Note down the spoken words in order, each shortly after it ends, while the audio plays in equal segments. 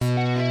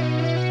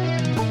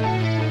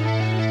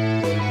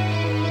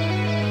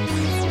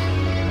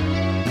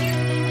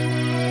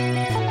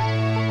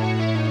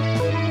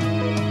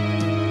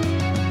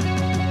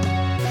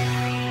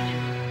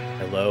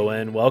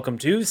welcome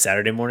to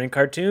Saturday Morning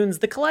Cartoons,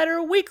 the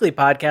Collider weekly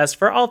podcast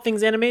for all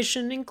things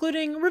animation,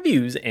 including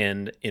reviews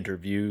and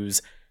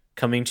interviews.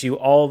 Coming to you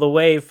all the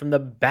way from the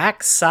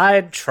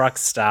backside truck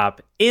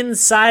stop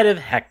inside of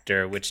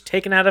Hector, which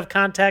taken out of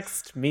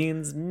context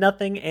means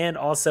nothing and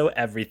also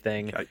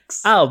everything.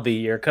 Yikes. I'll be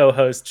your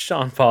co-host,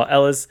 Sean Paul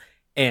Ellis,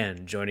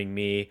 and joining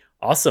me,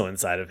 also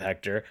inside of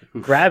Hector,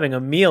 grabbing a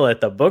meal at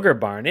the Booger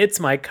Barn,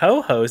 it's my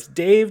co-host,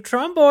 Dave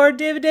Trumbore.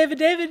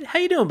 David, how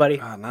you doing, buddy?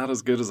 Not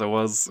as good as I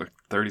was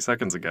 30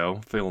 seconds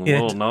ago. Feeling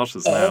a little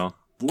nauseous now.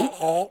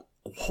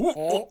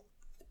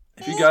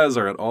 If you guys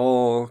are at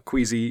all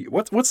queasy,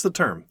 what's the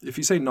term? If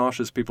you say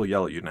nauseous, people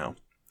yell at you now.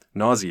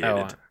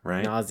 Nauseated,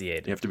 right?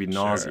 Nauseated. You have to be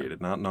nauseated,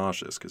 not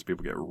nauseous, because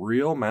people get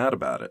real mad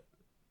about it.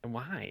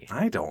 Why?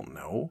 I don't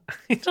know.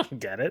 I don't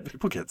get it.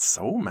 People get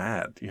so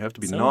mad. You have to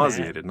be So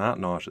nauseated, not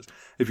nauseous.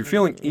 If you're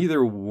feeling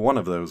either one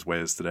of those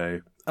ways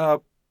today,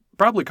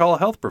 probably call a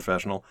health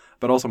professional,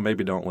 but also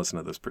maybe don't listen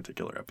to this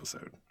particular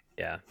episode.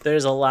 Yeah,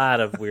 there's a lot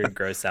of weird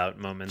gross out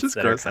moments Just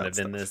that are gross kind out of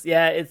in stuff. this.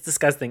 Yeah, it's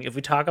disgusting. If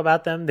we talk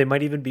about them, they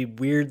might even be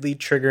weirdly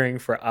triggering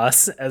for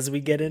us as we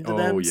get into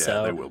them. Oh, yeah,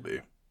 So, they will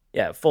be.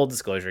 yeah, full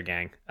disclosure,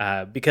 gang.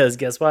 Because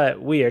guess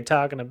what? We are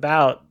talking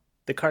about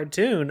the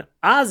cartoon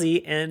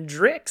Ozzy and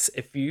Drix.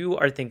 If you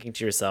are thinking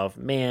to yourself,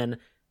 man,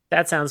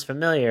 that sounds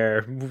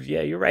familiar.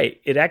 Yeah, you're right.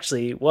 It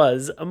actually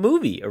was a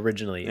movie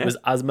originally. Yeah. It was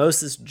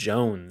Osmosis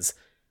Jones.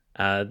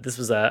 This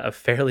was a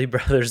Fairley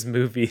Brothers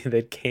movie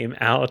that came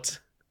out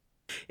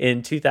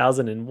in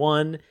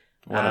 2001.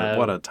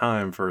 What a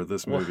time for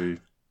this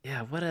movie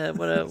Yeah, what a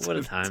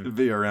to time.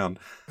 be around.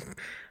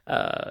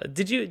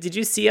 Did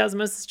you see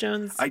Osmosis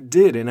Jones? I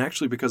did, and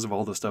actually because of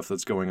all the stuff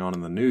that's going on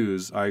in the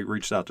news, I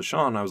reached out to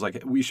Sean. I was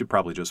like, we should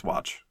probably just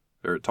watch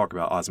or talk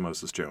about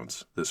Osmosis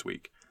Jones this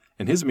week.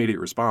 And his immediate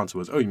response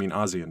was, oh, you mean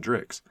Ozzy and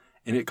Drix?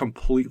 And it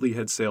completely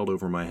had sailed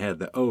over my head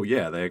that, oh,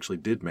 yeah, they actually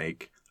did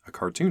make a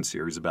cartoon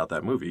series about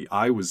that movie.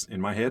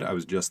 In my head, I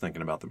was just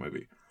thinking about the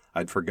movie.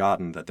 I'd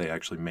forgotten that they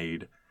actually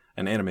made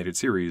an animated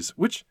series,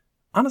 which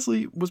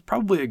honestly was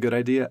probably a good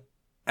idea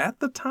at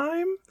the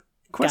time.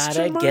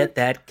 Gotta get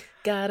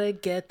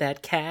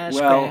that cash.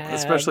 Well, grab.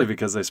 especially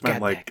because they spent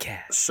Got like that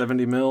cash.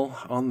 70 mil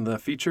on the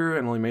feature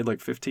and only made like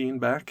 15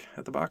 back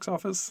at the box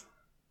office.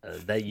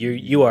 That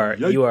you are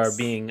Yikes.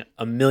 being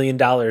 $1 million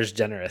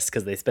generous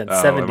because they spent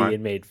Oh, 70 am I?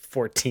 and made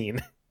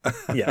 14.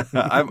 Yeah.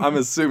 I'm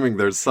assuming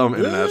there's some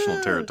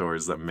international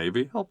territories that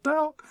maybe helped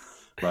out.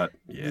 But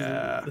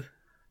yeah.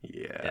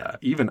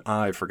 Even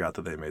I forgot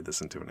that they made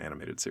this into an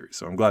animated series.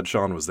 So I'm glad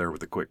Sean was there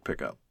with a quick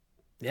pickup.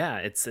 Yeah,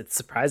 it's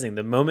surprising.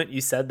 The moment you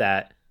said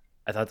that,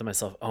 I thought to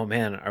myself, oh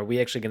man, are we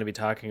actually going to be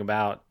talking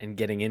about and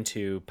getting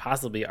into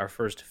possibly our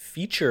first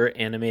feature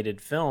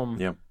animated film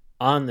Yeah.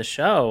 on the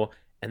show?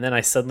 And then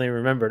I suddenly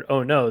remembered,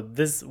 oh no,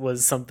 this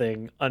was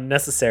something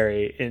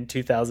unnecessary in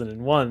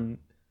 2001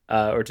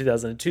 or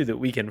 2002 that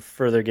we can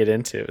further get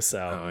into. So,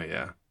 Oh,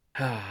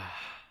 yeah.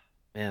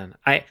 man,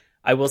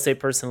 I will say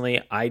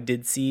personally, I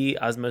did see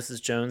Osmosis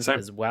Jones Same.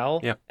 as well.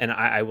 Yeah. And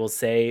I will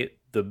say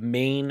the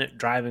main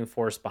driving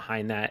force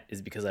behind that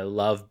is because I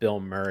love Bill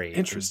Murray. And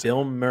Interesting.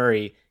 Bill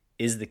Murray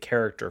is the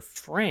character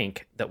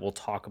Frank that we'll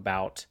talk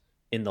about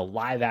in the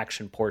live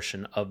action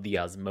portion of the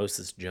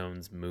Osmosis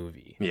Jones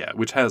movie. Yeah,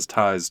 which has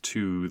ties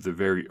to the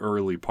very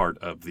early part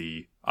of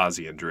the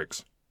Ozzy and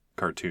Drix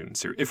cartoon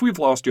series. If we've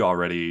lost you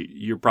already,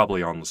 you're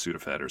probably on the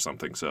Sudafed or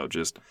something. So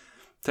just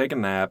take a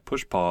nap,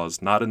 push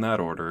pause, not in that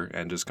order,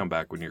 and just come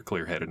back when you're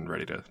clear-headed and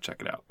ready to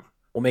check it out.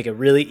 We'll make it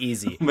really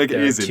easy. Make it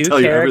There are easy, two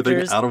tell you everything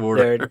characters- out of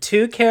order. There are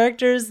two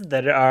characters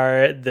that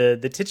are the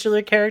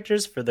titular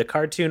characters for the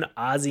cartoon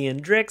Ozzy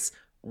and Drix.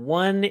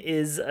 One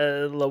is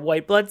a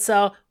white blood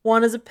cell.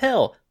 One is a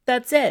pill.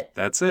 That's it.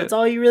 That's it. That's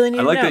all you really need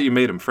I like to know. that you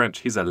made him French.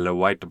 He's a le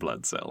white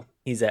blood cell.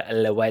 He's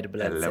a white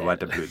blood A le cell. white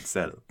blood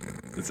cell.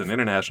 It's an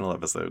international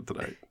episode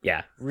tonight.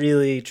 Yeah,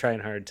 really trying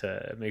hard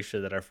to make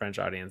sure that our French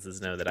audiences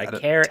know that I Gotta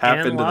care tap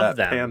and into love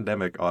that them.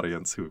 pandemic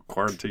audience who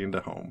quarantined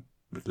at home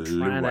with le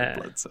Trying white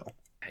to- blood cell.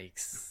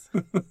 Yikes.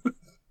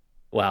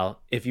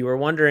 Well, if you were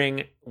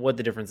wondering what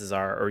the differences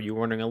are, or you were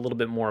wondering a little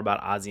bit more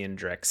about Ozzy and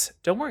Drix,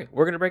 don't worry.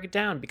 We're going to break it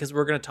down because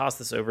we're going to toss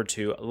this over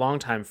to a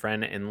longtime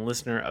friend and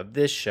listener of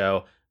this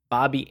show,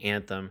 Bobby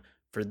Anthem,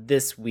 for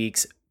this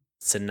week's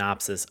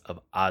synopsis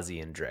of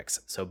Ozzy and Drix.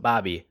 So,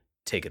 Bobby,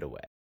 take it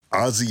away.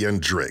 Ozzy and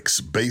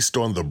Drix, based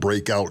on the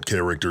breakout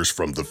characters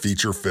from the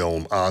feature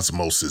film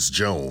Osmosis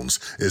Jones,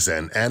 is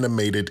an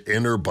animated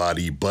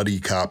inner-body buddy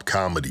cop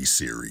comedy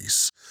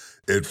series.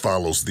 It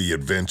follows the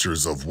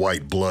adventures of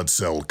white blood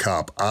cell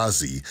cop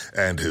Ozzy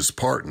and his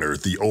partner,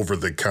 the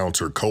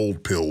over-the-counter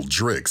cold pill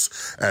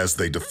Drix, as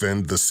they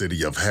defend the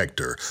city of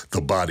Hector,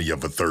 the body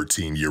of a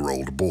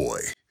 13-year-old boy.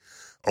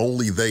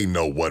 Only they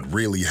know what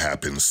really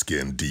happens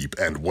skin deep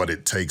and what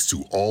it takes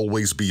to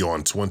always be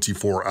on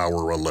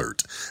 24-hour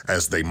alert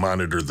as they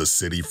monitor the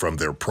city from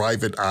their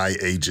private eye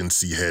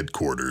agency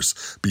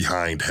headquarters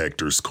behind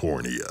Hector's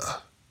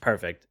cornea.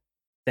 Perfect.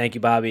 Thank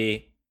you,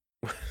 Bobby.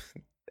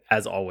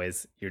 As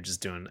always, you're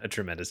just doing a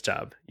tremendous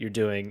job. You're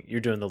doing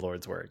the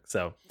Lord's work.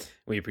 So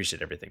we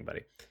appreciate everything,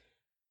 buddy.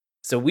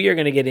 So we are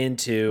going to get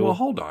into. Well,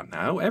 hold on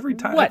now. Every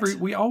time,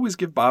 we always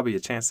give Bobby a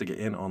chance to get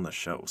in on the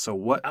show. So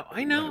what? Oh,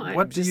 I know.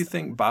 What do you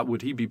think, Bob?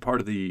 Would he be part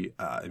of the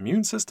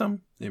immune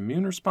system, the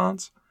immune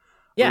response?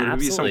 Yeah, or would he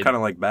absolutely. be some kind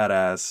of like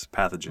badass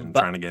pathogen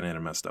trying to get in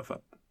and mess stuff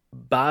up?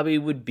 Bobby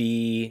would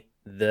be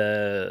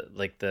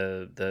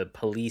the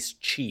police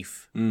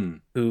chief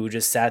who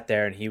just sat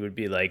there, and he'd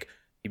be like,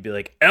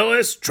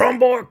 Ellis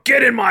Trumbore,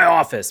 get in my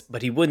office.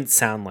 But he wouldn't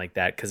sound like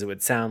that, because it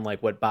would sound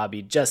like what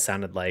Bobby just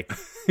sounded like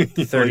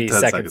 30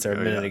 seconds or a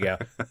minute ago.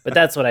 But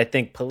that's what I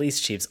think police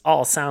chiefs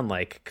all sound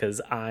like, because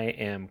I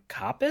am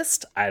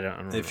copist. I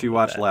don't know. If you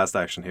watch Last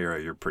Action Hero,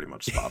 you're pretty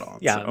much spot on.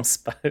 Yeah, I'm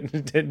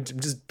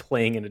just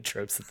playing into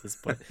tropes at this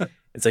point.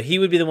 And so he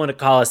would be the one to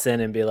call us in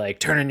and be like,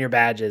 turn in your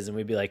badges. And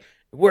we'd be like,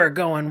 we're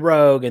going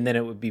rogue. And then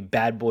it would be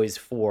Bad Boys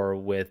 4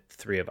 with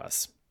 3 of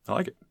us. I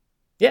like it.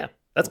 Yeah.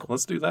 That's cool.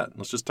 Let's do that.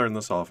 Let's just turn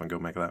this off and go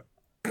make that.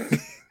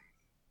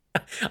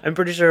 I'm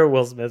pretty sure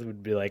Will Smith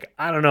would be like,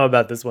 I don't know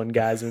about this one,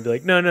 guys. And we'd be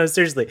like, no,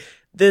 seriously.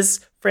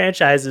 This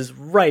franchise is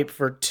ripe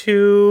for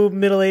 2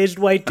 middle-aged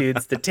white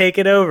dudes to take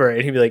it over.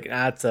 And he'd be like,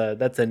 that's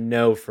a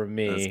no from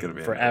me. That's gonna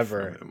be forever.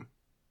 A no from him.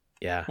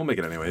 Yeah. We'll make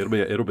it anyway.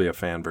 It'll be a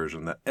fan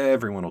version that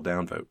everyone will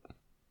downvote.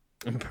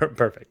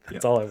 Perfect.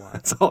 That's all I want.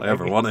 That's all I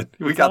ever wanted.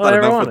 We got that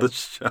enough for the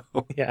show.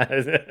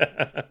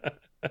 Yeah.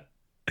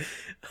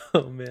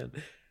 Oh, man.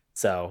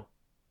 So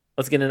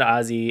let's get into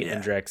Ozzy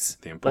and Drix.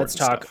 Let's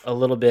talk a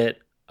little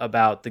bit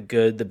about the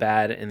good, the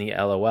bad, and the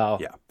LOL.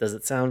 Yeah. Does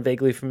it sound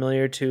vaguely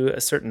familiar to a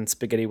certain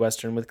spaghetti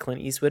western with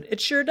Clint Eastwood? It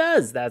sure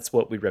does. That's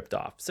what we ripped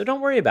off. So don't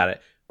worry about it.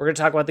 We're going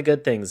to talk about the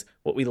good things,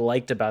 what we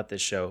liked about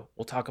this show.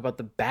 We'll talk about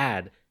the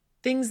bad,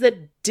 things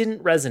that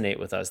didn't resonate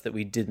with us, that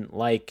we didn't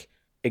like,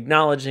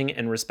 acknowledging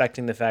and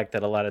respecting the fact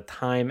that a lot of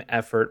time,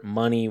 effort,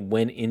 money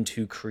went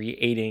into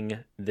creating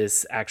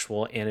this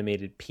actual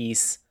animated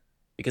piece.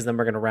 Because then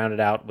we're going to round it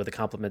out with a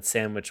compliment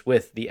sandwich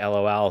with the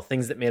LOL,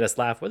 things that made us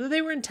laugh, whether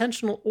they were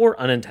intentional or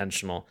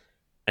unintentional.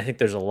 I think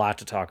there's a lot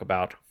to talk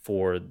about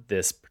for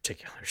this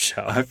particular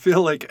show. I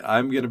feel like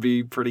I'm going to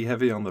be pretty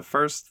heavy on the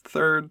first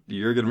third.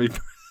 You're going to be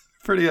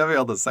pretty heavy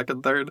on the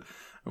second third.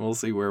 And we'll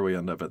see where we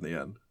end up in the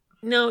end.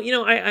 No,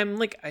 I'm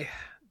like,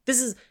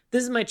 this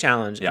is my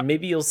challenge. Yeah. And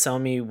maybe you'll sell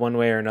me one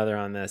way or another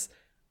on this.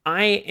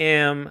 I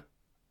am,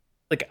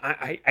 like,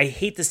 I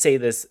hate to say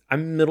this.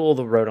 I'm middle of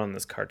the road on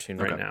this cartoon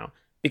right now.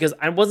 Because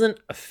I wasn't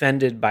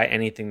offended by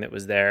anything that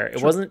was there.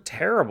 It wasn't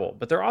terrible.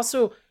 But they're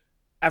also,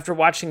 after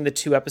watching the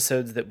 2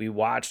 episodes that we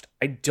watched,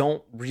 I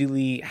don't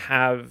really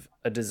have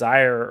a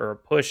desire or a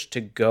push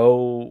to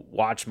go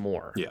watch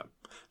more. Yeah.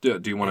 Do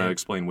you want to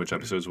explain which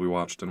episodes we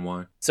watched and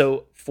why?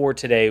 So for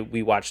today,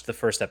 we watched the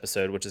first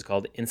episode, which is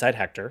called Inside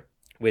Hector,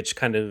 which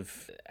kind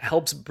of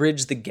helps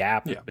bridge the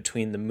gap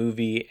between the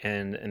movie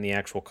and the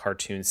actual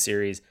cartoon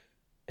series.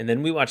 And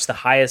then we watched the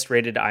highest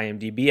rated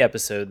IMDb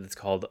episode that's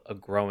called A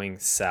Growing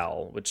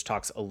Cell, which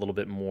talks a little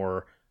bit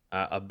more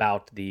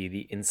about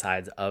the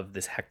insides of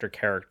this Hector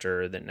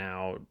character that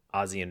now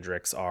Ozzy and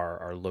Drix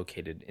are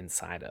located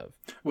inside of.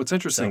 What's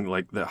interesting,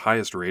 like the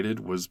highest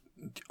rated was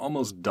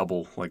almost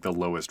double like the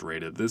lowest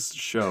rated. This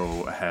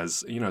show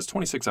has, it's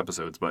 26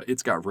 episodes, but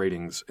it's got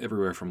ratings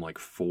everywhere from like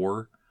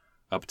 4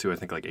 up to I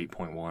think like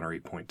 8.1 or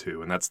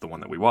 8.2, and that's the one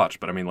that we watched.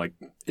 But I mean, like,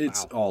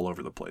 it's all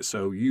over the place.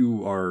 So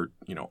you are,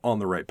 on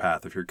the right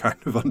path if you're kind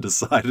of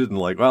undecided and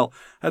like, well,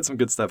 had some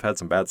good stuff, had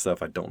some bad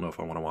stuff. I don't know if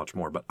I want to watch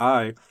more, but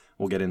I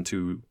will get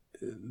into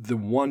the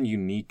one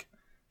unique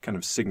kind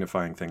of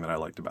signifying thing that I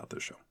liked about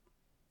this show.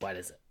 What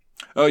is it?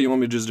 Oh, you want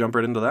me to just jump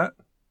right into that?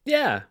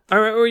 Yeah.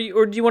 Or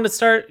do you want to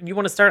start? You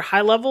want to start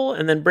high level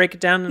and then break it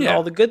down into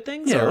all the good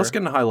things? Yeah, let's get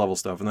into high level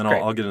stuff, and then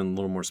I'll get in a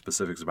little more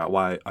specifics about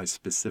why I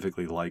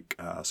specifically like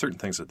certain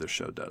things that this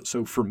show does.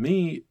 So for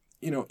me,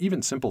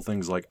 even simple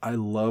things like I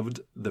loved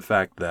the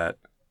fact that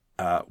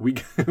we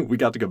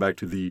got to go back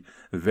to the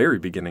very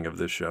beginning of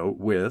this show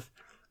with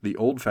the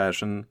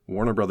old-fashioned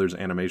Warner Brothers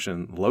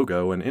animation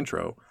logo and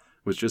intro,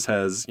 which just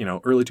has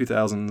early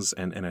 2000s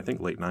and I think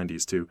late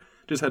 90s too.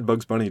 Just had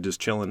Bugs Bunny just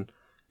chilling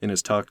in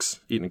his tux,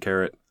 eating a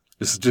carrot,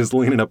 just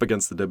leaning up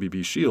against the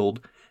WB shield,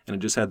 and it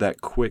just had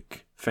that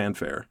quick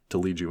fanfare to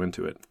lead you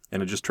into it.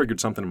 And it just triggered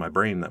something in my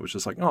brain that was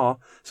just like, oh,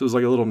 so it was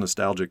like a little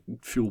nostalgic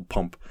fuel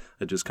pump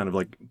that just kind of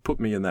like put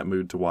me in that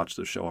mood to watch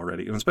the show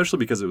already. And especially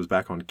because it was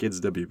back on Kids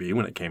WB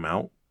when it came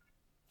out.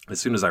 As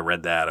soon as I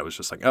read that, I was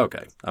just like,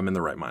 okay, I'm in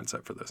the right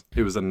mindset for this.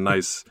 It was a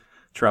nice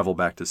travel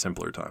back to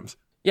simpler times.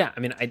 Yeah,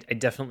 I mean, I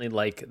definitely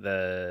like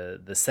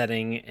the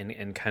setting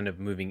and kind of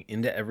moving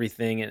into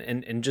everything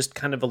and just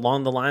kind of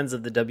along the lines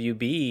of the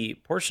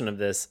WB portion of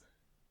this.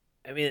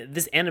 I mean,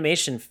 this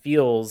animation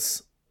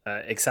feels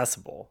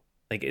accessible.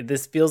 Like,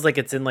 this feels like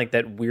it's in like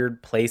that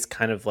weird place,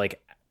 kind of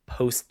like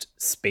post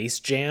Space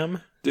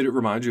Jam. Did it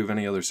remind you of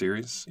any other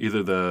series?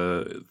 Either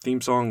the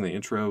theme song, the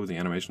intro, the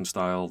animation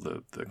style,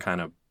 the kind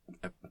of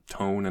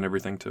tone and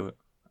everything to it?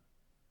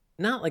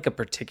 Not like a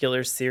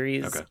particular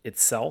series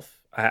itself.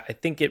 I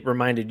think it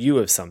reminded you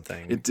of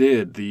something. It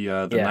did. The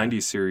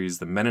 90s series,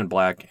 the Men in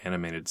Black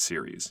animated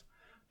series,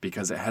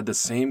 because it had the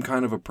same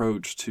kind of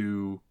approach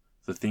to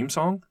the theme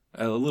song,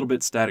 a little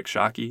bit Static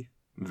Shocky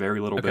very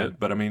little Okay. bit.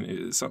 But I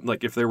mean,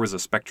 like if there was a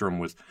spectrum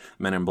with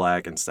Men in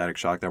Black and Static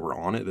Shock that were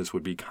on it, this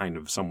would be kind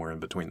of somewhere in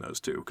between those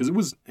two because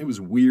it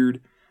was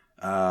weird.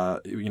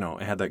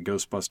 It had that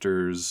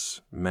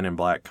Ghostbusters Men in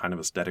Black kind of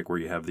aesthetic where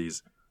you have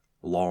these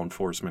law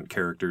enforcement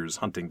characters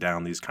hunting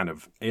down these kind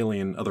of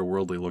alien,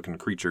 otherworldly looking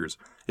creatures.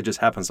 It just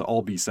happens to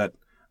all be set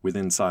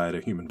inside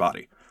a human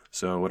body.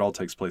 So it all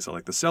takes place at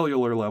like the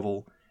cellular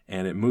level,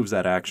 and it moves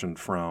that action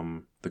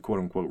from the quote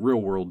unquote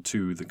real world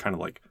to the kind of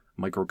like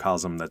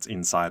microcosm that's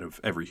inside of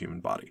every human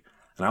body.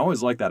 And I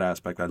always like that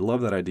aspect. I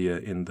love that idea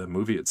in the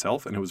movie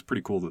itself, and it was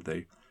pretty cool that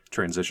they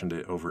transitioned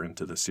it over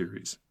into the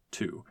series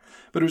too.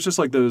 But it was just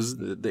like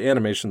the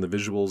animation, the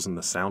visuals, and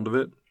the sound of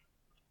it.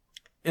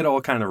 It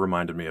all kind of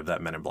reminded me of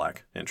that Men in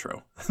Black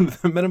intro.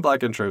 The Men in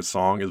Black intro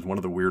song is one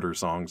of the weirder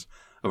songs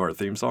of our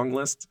theme song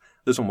lists.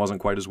 This one wasn't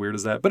quite as weird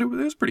as that, but it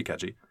was pretty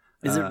catchy.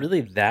 Is it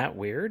really that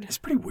weird? It's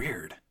pretty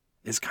weird.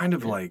 It's kind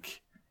of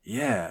like,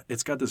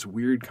 it's got this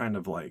weird kind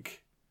of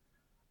like,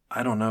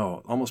 I don't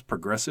know, almost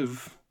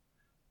progressive.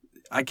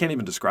 I can't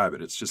even describe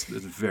it. It's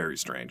very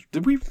strange.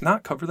 Did we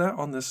not cover that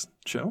on this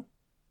show?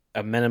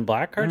 A Men in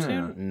Black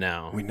cartoon? Yeah.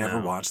 No. We never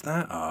watched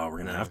that? Oh, we're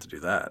going to have to do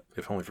that,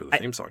 if only for the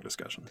theme song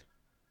discussion.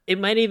 It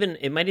might even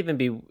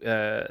be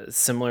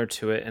similar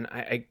to it, and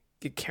I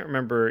can't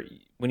remember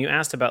when you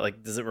asked about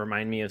like, does it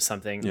remind me of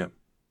something?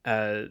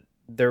 Yeah.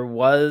 There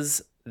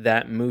was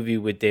that movie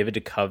with David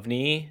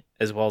Duchovny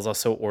as well as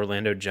also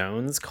Orlando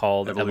Jones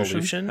called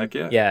Evolution. Heck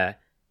yeah. Yeah,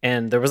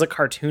 and there was a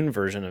cartoon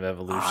version of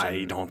Evolution.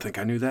 I don't think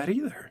I knew that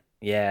either.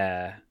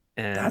 Yeah,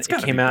 and That's it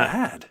gotta came be out.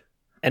 bad.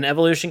 And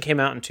Evolution came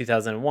out in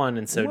 2001,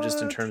 and so just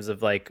in What? terms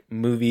of like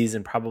movies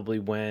and probably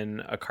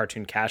when a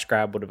cartoon cash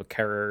grab would have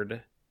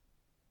occurred,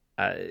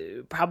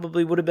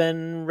 probably would have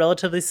been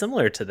relatively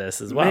similar to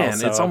this as well. Man,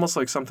 so, it's almost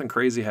like something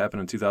crazy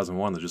happened in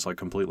 2001 that just like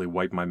completely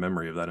wiped my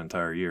memory of that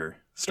entire year.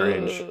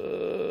 Strange.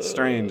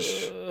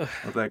 Strange.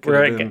 What that could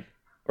have been.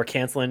 We're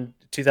canceling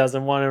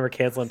 2001 and we're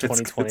canceling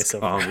 2020 It's so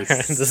gone. far. We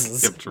This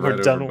is skipped we're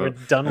right done. over We're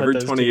both. done with Every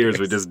those 20 2 years,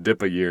 we just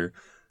dip a year.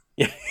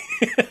 Yeah.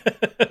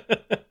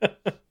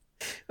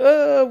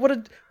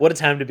 What a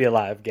time to be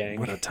alive, gang.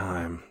 What a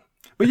time.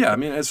 But yeah, I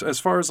mean, as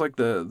far as like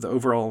the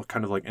overall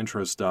kind of like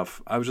intro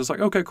stuff, I was just like,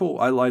 okay, cool.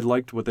 I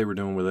liked what they were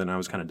doing with it, and I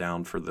was kind of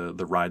down for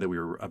the ride that we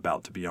were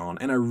about to be on.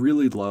 And I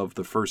really love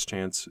the first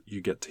chance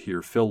you get to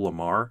hear Phil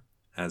LaMarr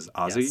as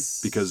Ozzy,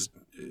 Yes. because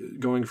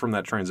going from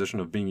that transition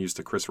of being used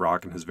to Chris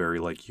Rock and his very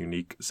like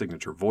unique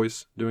signature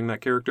voice doing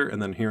that character,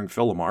 and then hearing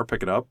Phil LaMarr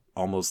pick it up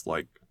almost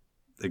like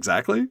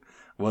exactly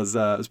was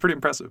pretty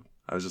impressive.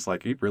 I was just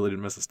like, he really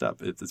didn't miss a step.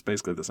 It's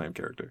basically the same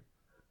character.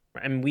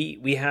 And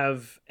we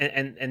have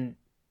and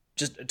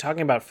just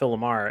talking about Phil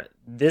LaMarr,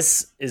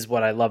 this is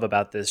what I love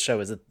about this show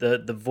is that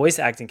the voice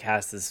acting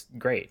cast is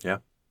great. Yeah.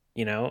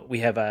 You know, we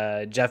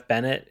have Jeff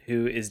Bennett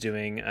who is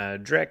doing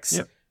Drix.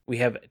 Yeah. We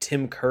have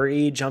Tim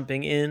Curry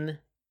jumping in.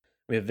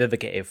 We have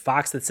Vivica A.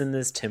 Fox that's in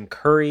this, Tim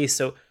Curry.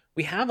 So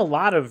we have a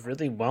lot of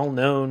really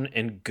well-known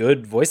and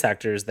good voice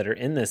actors that are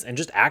in this, and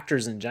just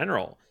actors in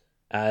general.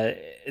 And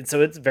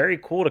so it's very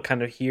cool to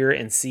kind of hear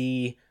and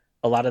see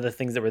a lot of the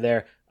things that were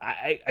there.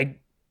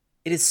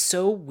 It is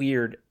so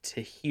weird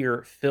to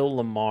hear Phil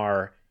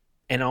LaMarr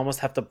and almost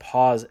have to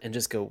pause and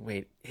just go,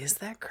 wait, is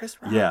that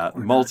Chris Rock? Yeah, or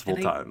not? multiple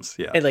And I- times.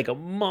 Yeah. and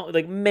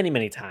like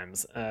many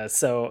times.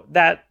 So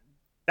that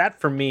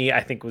for me, I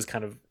think was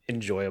kind of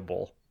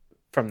enjoyable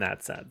from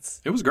that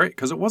sense. It was great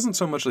because it wasn't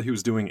so much that he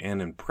was doing an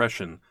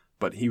impression,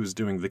 but he was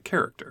doing the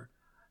character,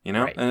 you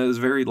know? Right. And it was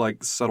very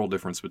like subtle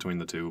difference between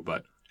the two,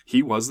 but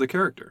he was the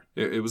character.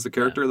 It was the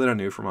character that I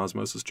knew from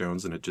Osmosis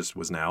Jones, and it just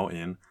was now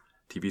in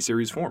TV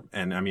series form.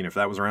 And I mean, if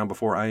that was around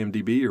before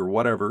IMDb or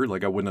whatever,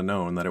 like I wouldn't have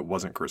known that it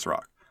wasn't Chris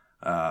Rock.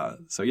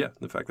 So yeah,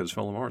 the fact that it's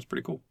Phil LaMarr is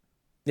pretty cool.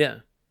 Yeah.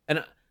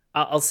 And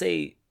I'll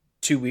say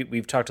too,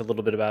 we've talked a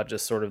little bit about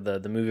just sort of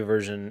the movie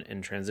version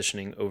and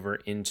transitioning over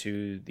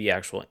into the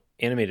actual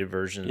animated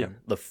version, Yeah.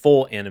 the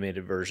full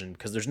animated version,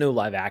 because there's no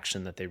live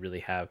action that they really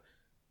have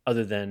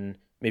other than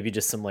maybe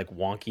just some like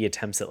wonky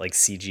attempts at like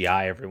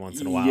CGI every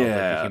once in a while, like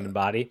Yeah. the human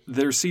body.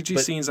 There's CG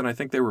But- scenes, and I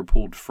think they were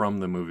pulled from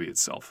the movie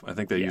itself. I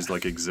think they Yeah. used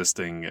like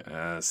existing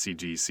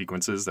CG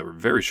sequences that were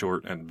very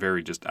short and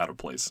very just out of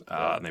place,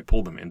 and they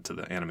pulled them into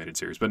the animated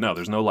series. But no,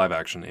 there's no live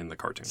action in the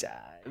cartoon.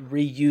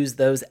 Reuse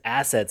those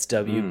assets, Hmm.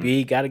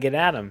 WB. Got to get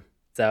at them.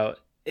 So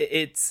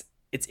it's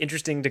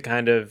interesting to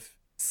kind of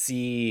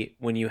see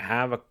when you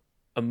have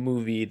a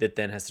movie that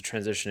then has to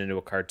transition into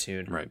a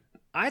cartoon. Right.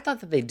 I thought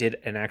that they did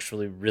an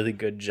actually really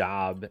good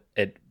job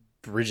at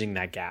bridging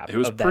that gap. It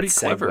was of that pretty segue.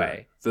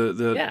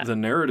 clever. Yeah. The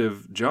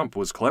narrative jump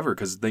was clever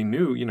because they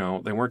knew, you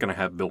know, they weren't going to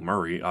have Bill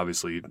Murray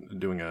obviously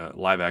doing a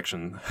live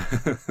action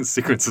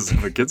sequences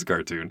of a kids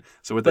cartoon.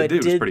 So what they But did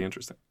was did- pretty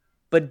interesting.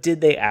 But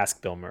did they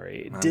ask Bill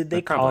Murray? Did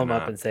they call probably him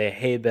up not. and say,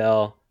 "Hey,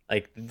 Bill"?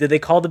 Like, did they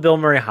call the Bill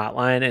Murray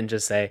hotline and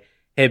just say,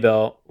 "Hey,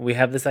 Bill, we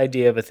have this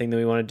idea of a thing that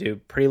we want to do.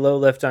 Pretty low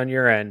lift on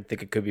your end.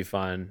 Think it could be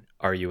fun.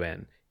 Are you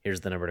in?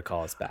 Here's the number to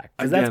call us back."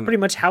 Because that's Again- pretty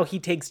much how he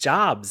takes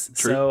jobs.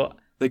 True. So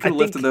They could have I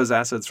lifted think- those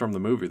assets from the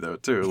movie though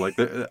too. Like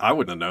I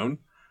wouldn't have known.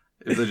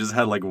 If they just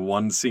had like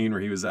one scene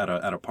where he was at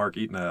a park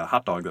eating a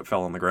hot dog that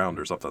fell on the ground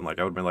or something, like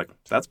I would have been like,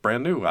 that's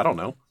brand new. I don't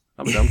know.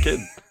 I'm a dumb kid.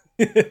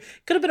 Could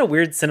have been a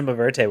weird cinema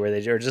verte where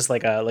they, or just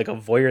like a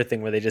voyeur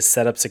thing where they just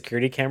set up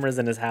security cameras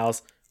in his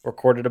house,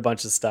 recorded a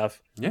bunch of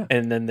stuff, Yeah.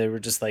 and then they were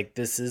just like,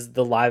 "This is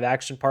the live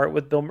action part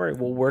with Bill Murray.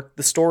 We'll work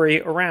the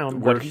story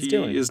around Where what he's he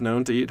doing." is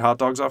known to eat hot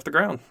dogs off the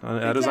ground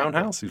at his own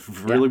Exactly. house. He's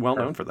really well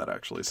known perfect. for that,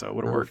 actually. So it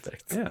would have worked.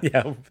 Perfect. Yeah.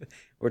 Yeah,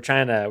 we're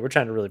trying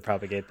to really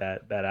propagate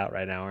that out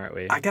right now, aren't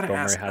we? I gotta Bill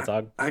ask. Murray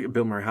hot dog.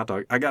 Bill Murray hot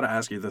dog. I gotta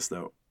ask you this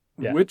though.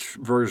 Yeah. Which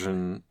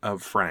version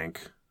of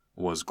Frank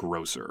was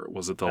grosser?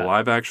 Was it the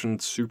live action,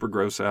 super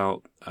gross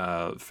out,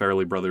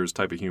 Farrelly Brothers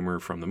type of humor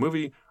from the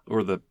movie,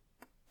 or the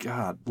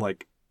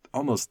like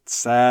almost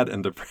sad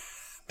and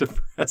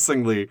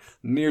depressingly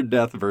near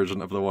death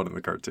version of the one in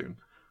the cartoon?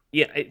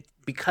 Yeah,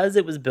 because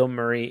it was Bill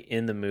Murray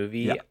in the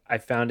movie, Yeah. I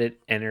found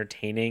it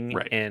entertaining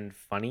Right. and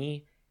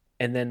funny.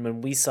 And then when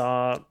we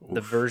saw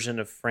the version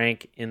of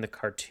Frank in the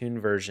cartoon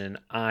version,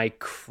 I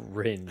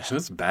cringed.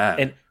 It's bad.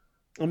 And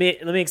let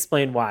me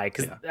explain why,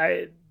 because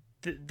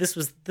this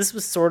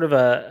was sort of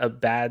a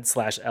bad /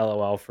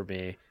 LOL for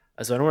me.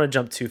 So I don't want to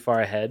jump too far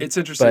ahead. It's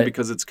interesting but-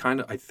 because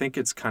I think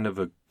it's kind of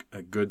a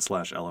good /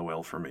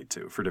 LOL for me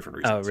too, for different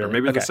reasons. really? Or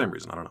maybe the Okay. same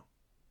reason. I don't know.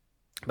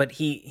 But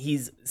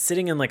he's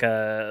sitting in like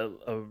a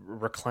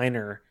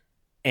recliner,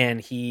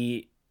 and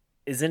he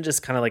is in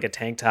just kind of like a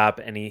tank top,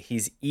 and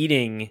he's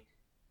eating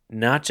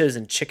nachos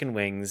and chicken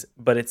wings,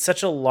 but it's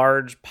such a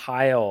large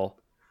pile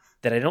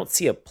that I don't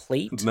see a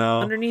plate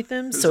No. underneath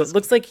him. This So is- it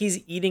looks like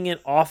he's eating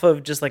it off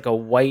of just like a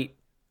white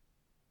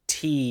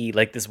tea,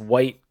 like this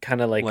white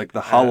kind of Like the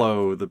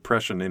hollow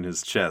depression in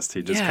his chest.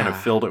 He just kind of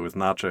Yeah. filled it with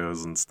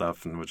nachos and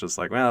stuff and was just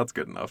like, well, that's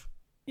good enough.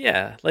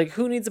 Yeah, like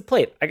who needs a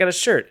plate? I got a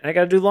shirt and I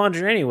got to do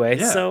laundry anyway,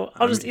 Yeah. so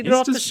I'll just eat it he's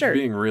off the just shirt.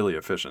 being really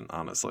efficient,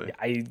 honestly.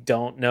 I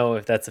don't know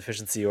if that's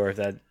efficiency or if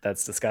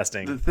that's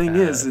disgusting. The thing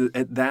is,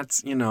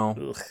 that's,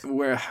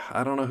 where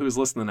I don't know who's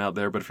listening out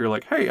there, but if you're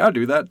like, hey, I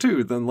do that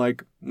too, then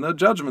like, no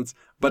judgments.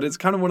 But it's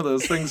kind of one of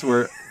those things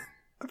where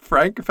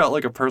Frank felt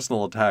like a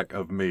personal attack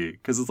of me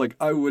because it's like,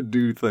 I would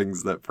do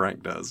things that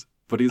Frank does,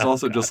 but he's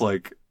also just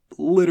like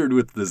littered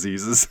with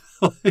diseases.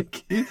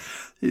 Like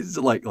he's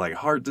like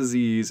heart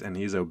disease, and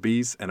he's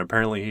obese, and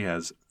apparently he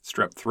has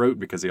strep throat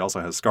because he also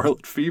has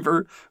scarlet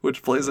fever,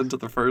 which plays into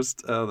the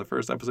first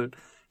episode.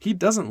 He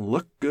doesn't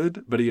look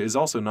good, but he is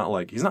also not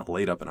like, he's not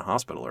laid up in a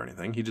hospital or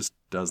anything. He just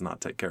does not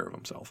take care of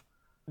himself.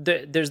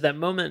 There's that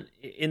moment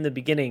in the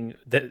beginning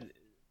that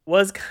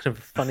was kind of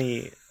a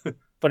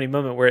funny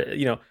moment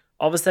where,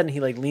 all of a sudden he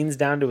like leans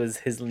down to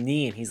his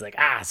knee and he's like,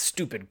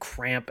 stupid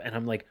cramp. And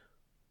I'm like,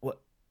 what?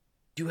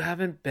 You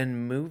haven't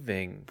been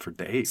moving For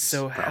days.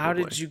 So how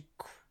probably. did you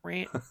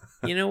cramp?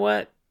 You know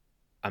what?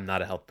 I'm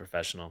not a health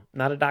professional,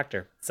 not a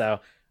doctor.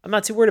 So I'm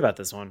not too worried about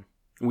this one.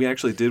 We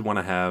actually did want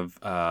to have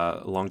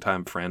a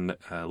longtime friend,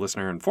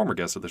 listener, and former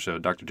guest of the show,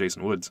 Dr.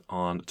 Jason Woods,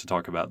 on to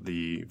talk about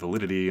the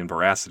validity and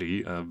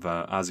veracity of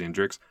Ozzy and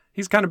Drix.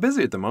 He's kind of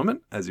busy at the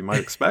moment, as you might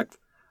expect,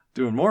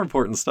 doing more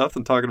important stuff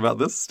than talking about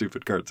this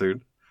stupid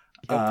cartoon.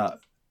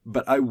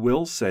 But I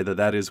will say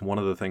that is one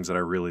of the things that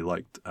I really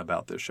liked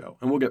about this show.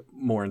 And we'll get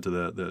more into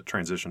the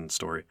transition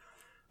story.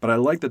 But I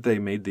like that they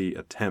made the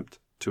attempt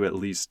to at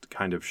least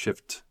kind of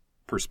shift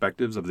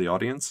perspectives of the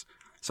audience.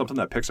 Something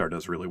that Pixar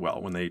does really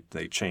well when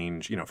they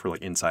change, for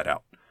like Inside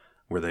Out,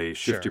 where they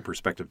shift Sure. your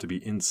perspective to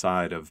be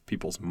inside of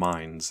people's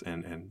minds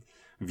and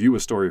view a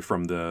story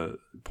from the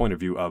point of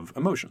view of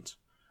emotions.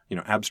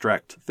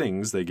 Abstract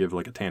things, they give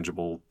like a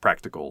tangible,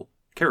 practical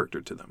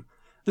character to them.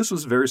 This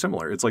was very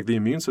similar. It's like the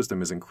immune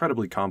system is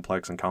incredibly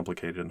complex and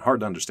complicated and hard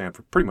to understand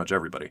for pretty much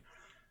everybody.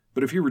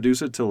 But if you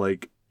reduce it to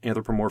like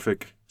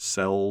anthropomorphic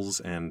cells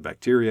and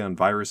bacteria and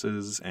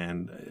viruses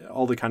and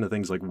all the kind of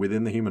things like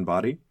within the human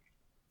body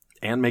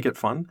and make it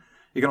fun,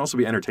 it can also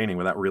be entertaining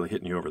without really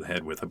hitting you over the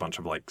head with a bunch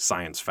of like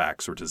science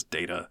facts or just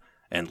data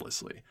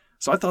endlessly.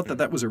 So I thought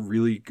that was a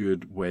really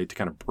good way to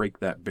kind of break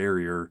that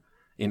barrier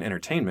in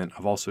entertainment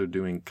of also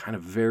doing kind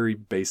of very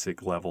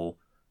basic level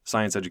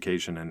science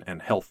education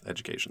and health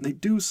education. They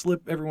do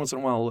slip every once in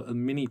a while a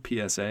mini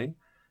PSA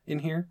in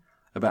here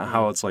about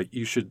how it's like,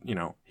 you should,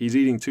 he's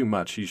eating too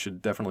much. He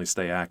should definitely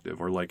stay active.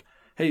 Or like,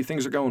 hey,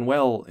 things are going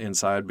well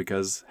inside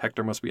because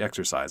Hector must be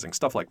exercising.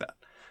 Stuff like that.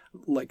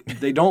 Like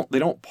they don't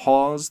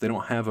pause. They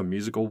don't have a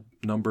musical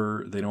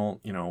number. They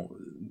don't,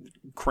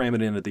 cram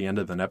it in at the end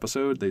of an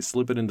episode. They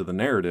slip it into the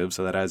narrative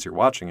so that as you're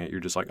watching it, you're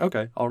just like,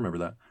 okay, I'll remember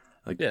that.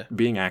 Like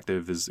being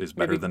active is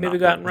better than maybe not.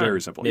 go out and run.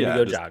 Very simple. Maybe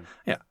go just- jog.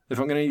 Yeah. If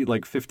I'm going to eat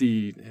like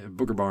 50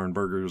 Booger Barn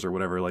burgers or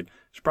whatever, like, I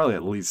should probably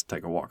at least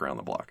take a walk around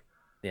the block.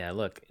 Yeah,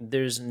 look,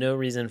 there's no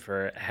reason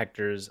for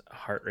Hector's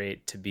heart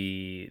rate to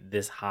be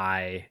this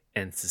high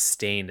and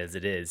sustained as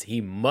it is.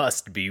 He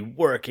must be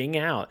working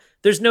out.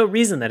 There's no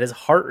reason that his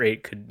heart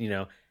rate could,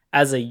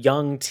 as a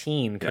young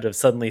teen, could have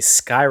suddenly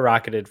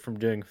skyrocketed from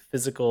doing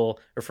physical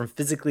or from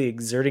physically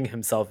exerting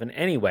himself in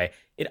any way.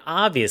 It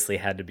obviously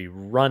had to be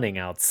running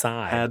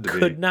outside. Had to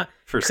could be. not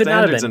For could not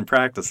have standards been, and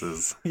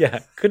practices, yeah,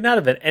 could not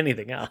have been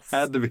anything else.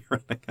 had to be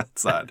running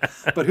outside.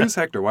 But who's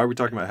Hector? Why are we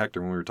talking about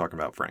Hector when we were talking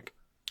about Frank?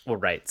 Well,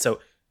 right. So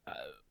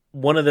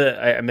one of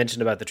the I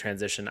mentioned about the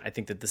transition. I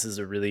think that this is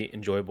a really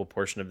enjoyable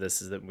portion of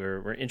this is that we're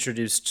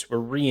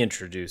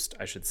reintroduced,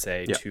 I should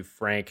say, Yeah. to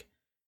Frank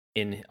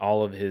in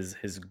all of his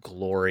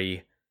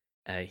glory.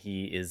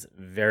 He is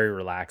very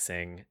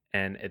relaxing,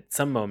 and at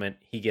some moment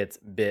he gets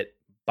bit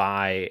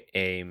by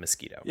a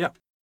mosquito. Yeah.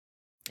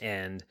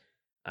 And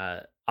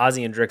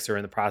Ozzy and Drix are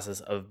in the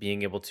process of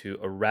being able to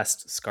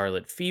arrest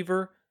Scarlet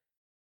Fever.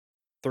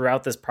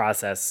 Throughout this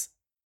process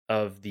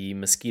of the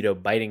mosquito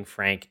biting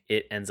Frank,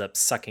 it ends up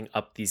sucking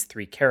up these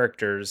three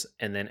characters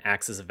and then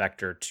acts as a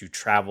vector to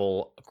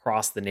travel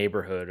across the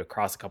neighborhood,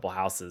 across a couple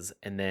houses,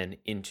 and then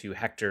into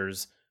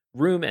Hector's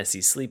room as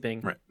he's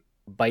sleeping, Right.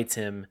 bites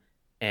him.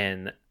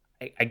 And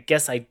I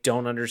guess I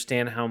don't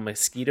understand how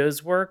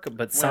mosquitoes work,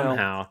 but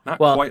somehow... Not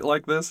quite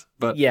like this,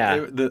 but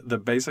yeah. the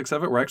basics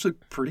of it were actually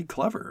pretty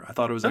clever. I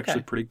thought it was Okay.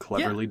 actually pretty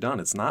cleverly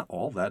done. It's not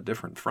all that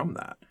different from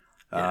that.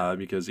 Yeah.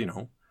 Because,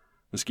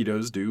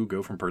 mosquitoes do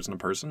go from person to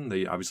person.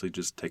 They obviously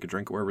just take a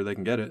drink wherever they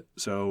can get it.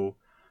 So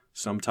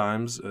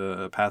sometimes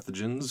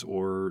pathogens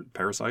or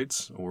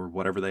parasites or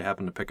whatever they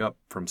happen to pick up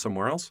from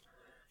somewhere else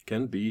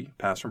can be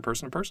passed from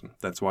person to person.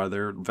 That's why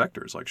they're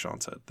vectors, like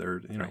Sean said.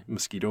 They're,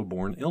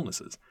 mosquito-borne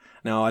illnesses.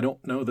 Now, I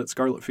don't know that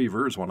scarlet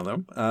fever is one of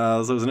them.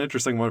 So it was an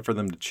interesting one for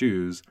them to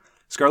choose.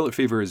 Scarlet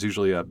fever is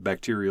usually a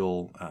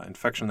bacterial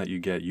infection that you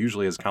get,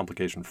 usually as a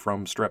complication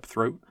from strep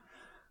throat.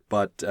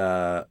 But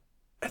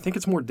I think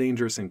it's more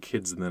dangerous in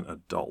kids than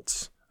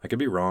adults. I could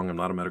be wrong. I'm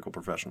not a medical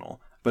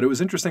professional. But it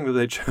was interesting that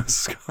they chose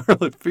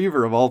scarlet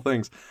fever, of all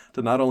things,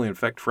 to not only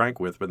infect Frank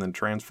with, but then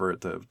transfer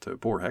it to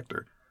poor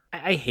Hector.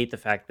 I hate the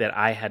fact that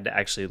I had to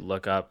actually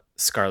look up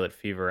scarlet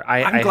fever.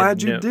 I'm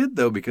glad you did,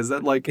 though, because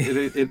that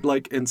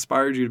it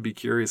inspired you to be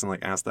curious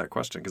and ask that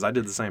question. Because I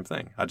did the same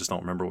thing. I just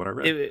don't remember what I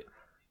read.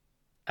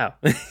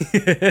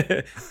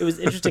 It was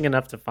interesting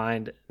enough to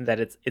find that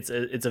it's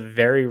a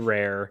very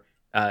rare.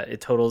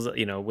 It totals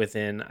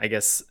within, I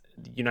guess,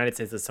 the United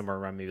States is somewhere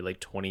around maybe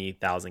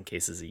 20,000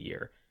 cases a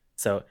year.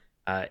 So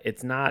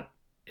it's not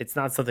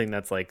something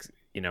that's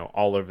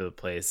all over the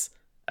place.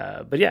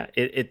 But yeah,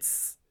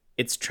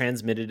 it's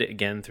transmitted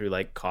again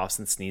through coughs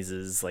and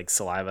sneezes,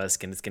 saliva,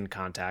 skin to skin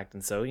contact.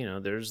 And so,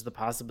 there's the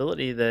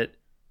possibility that,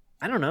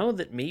 I don't know,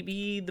 that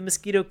maybe the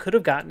mosquito could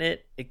have gotten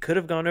it. It could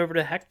have gone over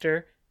to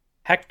Hector.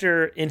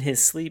 Hector in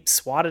his sleep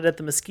swatted at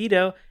the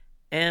mosquito,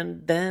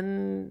 and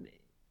then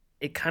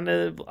it kind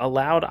of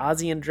allowed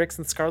Ozzy and Drix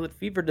and Scarlet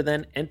Fever to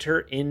then enter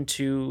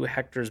into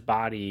Hector's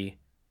body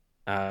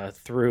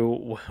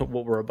through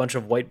what were a bunch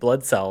of white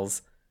blood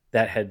cells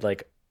that had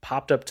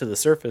popped up to the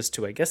surface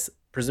to, I guess,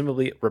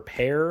 presumably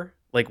repair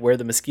where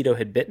the mosquito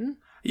had bitten.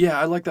 Yeah,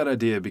 I like that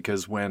idea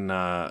because when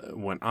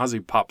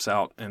Ozzy pops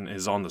out and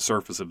is on the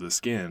surface of the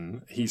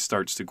skin, he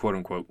starts to quote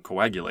unquote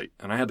coagulate.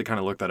 And I had to kind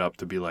of look that up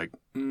to be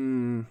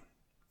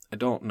I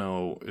don't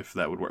know if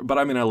that would work. But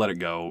I let it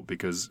go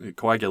because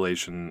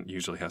coagulation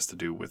usually has to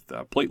do with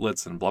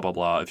platelets and blah, blah,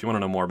 blah. If you want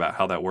to know more about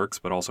how that works,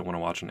 but also want to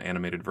watch an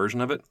animated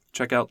version of it,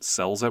 check out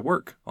Cells at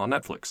Work on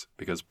Netflix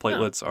because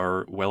platelets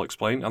are well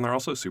explained and they're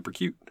also super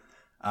cute.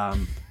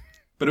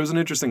 But it was an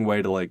interesting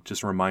way to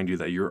just remind you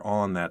that you're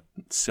on that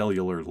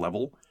cellular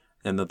level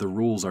and that the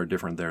rules are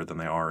different there than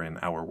they are in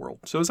our world.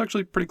 So it's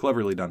actually pretty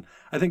cleverly done.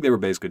 I think they were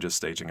basically just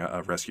staging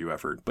a rescue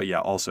effort. But yeah,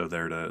 also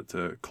there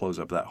to close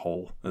up that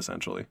hole,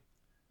 essentially.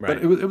 Right.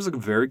 But it was a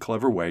very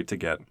clever way to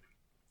get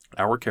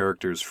our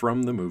characters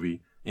from the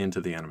movie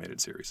into the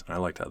animated series. And I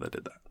liked how they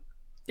did that.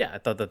 Yeah, I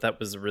thought that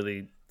was a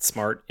really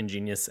smart,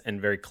 ingenious, and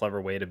very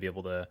clever way to be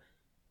able to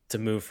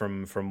move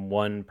from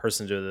one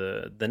person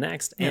to the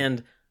next. Yeah.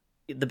 And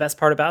the best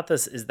part about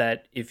this is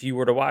that if you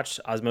were to watch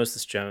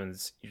Osmosis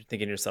Jones, you're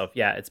thinking to yourself,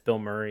 yeah, it's Bill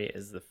Murray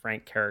as the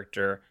Frank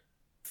character.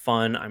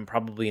 Fun. I'm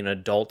probably an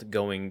adult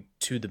going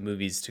to the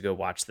movies to go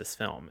watch this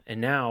film.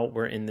 And now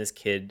we're in this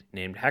kid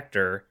named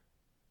Hector.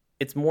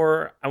 It's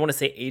more, I want to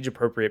say, age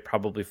appropriate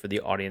probably for the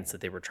audience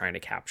that they were trying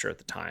to capture at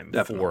the time.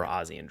 Definitely. For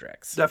Ozzy and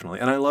Drix. Definitely.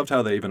 And I loved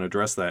how they even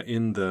addressed that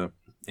in the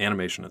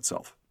animation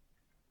itself.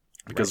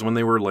 Because when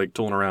they were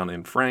tooling around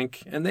in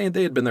Frank, and they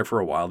had been there for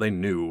a while, they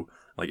knew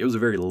it was a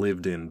very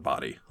lived-in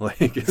body.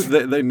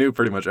 They knew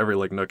pretty much every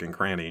nook and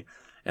cranny,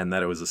 and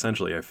that it was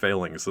essentially a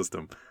failing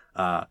system.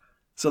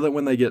 So that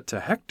when they get to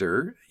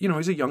Hector,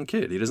 he's a young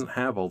kid. He doesn't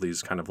have all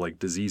these kind of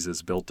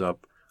diseases built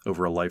up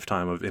over a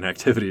lifetime of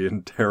inactivity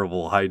and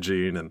terrible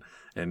hygiene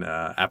and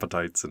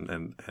appetites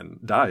and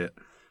diet.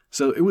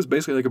 So it was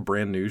basically a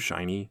brand new,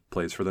 shiny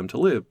place for them to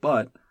live.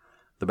 But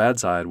the bad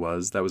side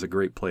was that was a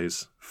great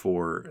place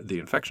for the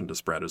infection to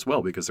spread as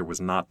well because there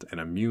was not an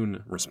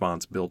immune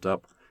response built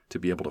up to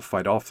be able to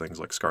fight off things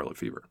like scarlet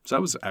fever. So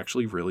that was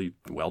actually really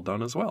well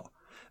done as well.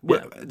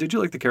 Yeah. Did you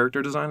like the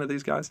character design of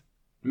these guys?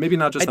 Maybe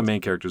not just the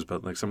main characters,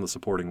 but some of the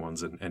supporting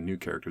ones and new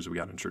characters we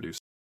got introduced.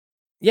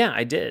 Yeah,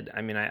 I did.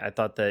 I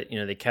thought that,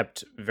 they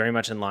kept very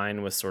much in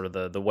line with sort of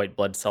the white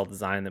blood cell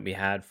design that we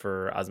had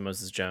for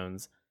Osmosis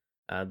Jones.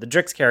 The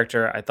Drix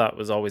character I thought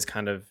was always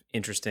kind of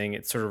interesting.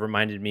 It sort of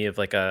reminded me of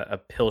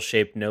a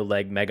pill-shaped,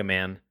 no-leg Mega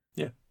Man.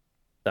 Yeah.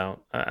 So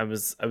I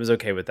was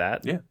okay with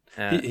that. Yeah,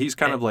 he's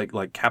kind of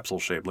like capsule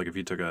shaped. Like if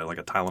you took a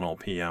Tylenol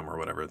PM or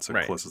whatever, it's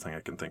the closest thing I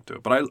can think to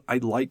it. But I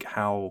like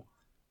how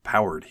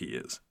powered he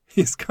is.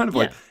 He's kind of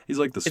like he's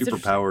like the super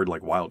powered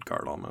like wild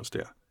card almost.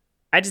 Yeah.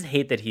 I just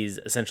hate that he's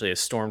essentially a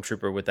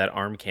stormtrooper with that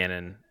arm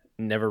cannon,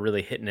 never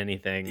really hitting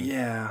anything.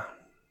 Yeah.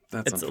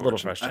 It's a little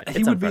frustrating. I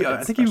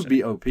think he would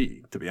be OP,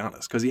 to be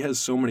honest, because he has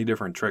so many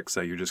different tricks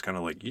that you're just kind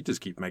of like, you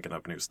just keep making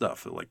up new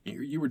stuff. Like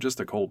you were just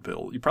a cold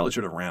pill. You probably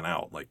should have ran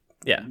out like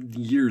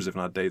years, if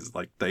not days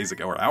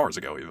ago or hours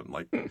ago even.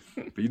 Like,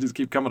 but you just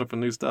keep coming up with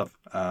new stuff.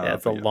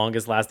 It's the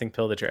longest lasting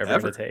pill that you're ever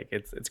going to take.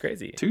 It's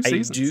crazy. 2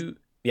 seasons.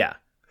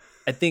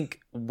 I think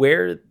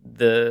where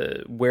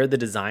the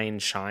design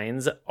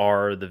shines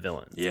are the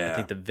villains. Yeah. I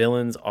think the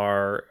villains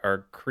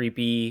are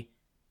creepy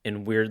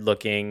and weird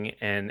looking,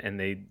 and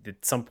they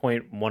at some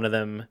point one of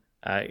them,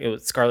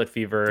 Scarlet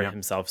Fever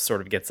himself, sort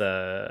of gets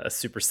a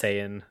Super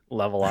Saiyan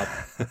level up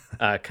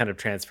kind of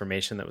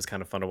transformation that was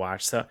kind of fun to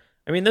watch. So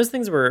I mean, those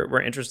things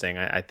were interesting.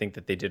 I think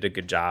that they did a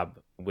good job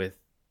with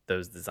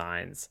those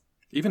designs.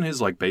 Even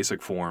his like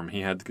basic form,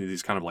 he had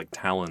these kind of like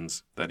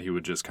talons that he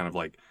would just kind of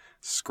like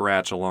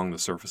scratch along the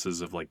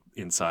surfaces of like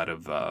inside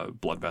of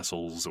blood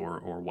vessels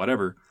or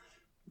whatever.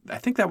 I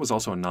think that was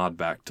also a nod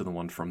back to the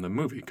one from the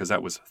movie, because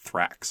that was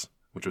Thrax,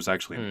 which was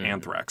actually an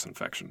anthrax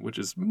infection, which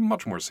is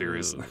much more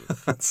serious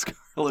than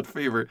Scarlet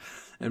Fever.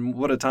 And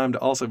what a time to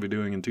also be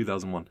doing in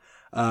 2001.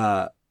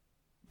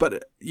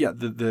 But yeah,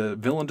 the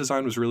villain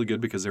design was really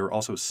good because they were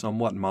also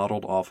somewhat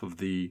modeled off of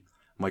the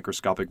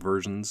microscopic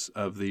versions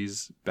of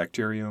these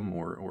bacterium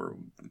or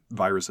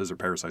viruses or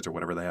parasites or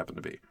whatever they happen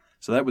to be.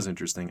 So that was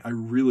interesting. I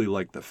really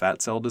liked the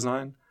fat cell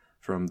design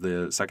from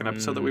the second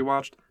episode that we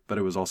watched, but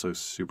it was also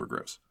super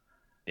gross.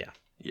 Yeah.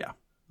 Yeah.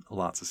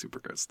 Lots of super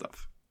gross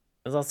stuff.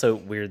 It was also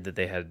weird that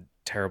they had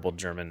terrible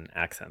German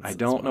accents. I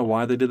don't know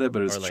why they did that,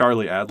 but it was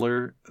Charlie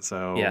Adler.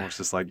 So it's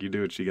just like, you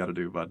do what you got to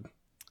do, bud.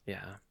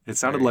 Yeah. It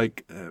sounded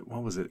like,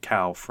 what was it?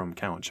 Cow from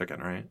Cow and Chicken,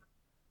 right?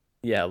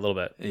 Yeah, a little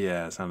bit.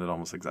 Yeah, it sounded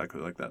almost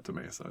exactly like that to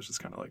me. So I was just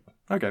kind of like,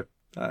 okay,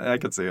 I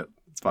could see it.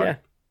 It's fine. Yeah.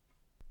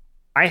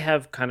 I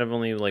have kind of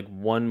only like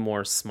one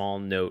more small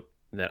note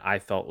that I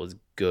felt was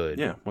good.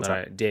 Yeah, what's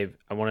that? Dave,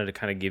 I wanted to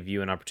kind of give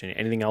you an opportunity.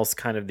 Anything else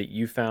kind of that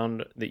you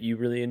found that you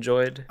really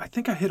enjoyed? I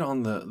think I hit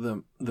on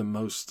the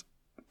most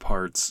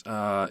parts.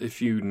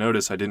 If you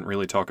notice, I didn't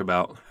really talk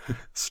about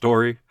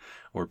story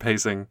or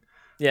pacing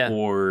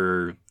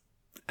or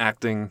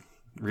acting.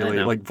 Really,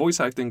 like voice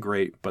acting,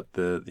 great, but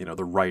the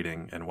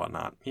writing and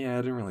whatnot. Yeah,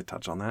 I didn't really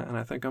touch on that, and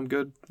I think I'm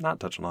good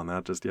not touching on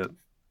that just yet.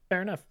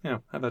 Fair enough. Yeah,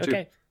 how about you?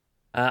 Okay.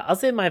 I'll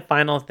say my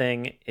final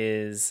thing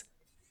is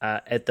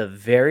at the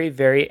very,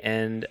 very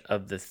end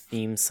of the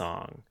theme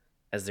song,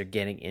 as they're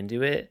getting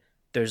into it,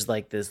 there's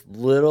like this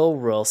little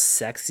real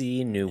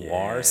sexy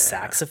noir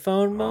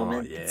saxophone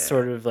moment that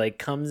sort of like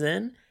comes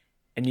in,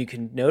 and you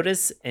can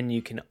notice and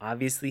you can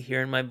obviously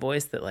hear in my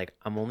voice that like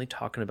I'm only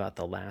talking about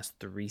the last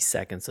 3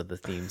 seconds of the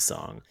theme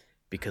song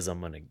because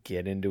I'm going to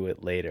get into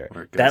it later.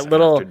 That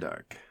little after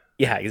dark.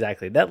 Yeah,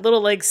 exactly. That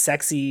little like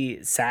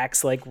sexy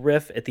sax like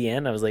riff at the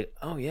end, I was like,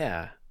 "Oh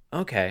yeah.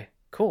 Okay,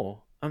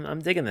 cool. I'm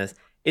digging this."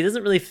 It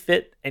doesn't really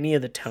fit any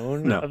of the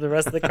tone of the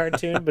rest of the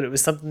cartoon, but it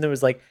was something that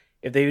was like,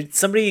 if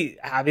somebody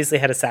obviously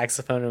had a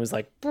saxophone and was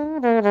like,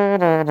 and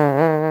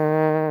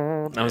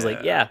I was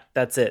like, yeah,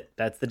 that's it.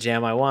 That's the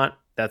jam I want.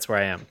 That's where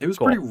I am. It was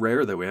pretty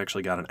rare that we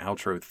actually got an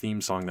outro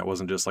theme song that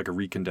wasn't just like a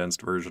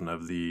recondensed version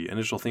of the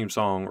initial theme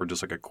song or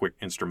just like a quick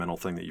instrumental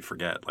thing that you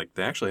forget. Like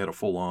they actually had a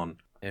full on.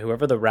 Yeah,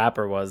 whoever the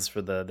rapper was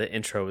for the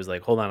intro was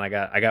like, hold on, I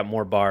got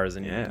more bars,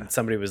 and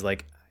somebody was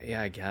like,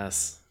 yeah, I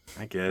guess.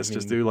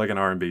 Just do like an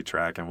R&B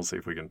track and we'll see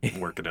if we can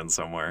work it in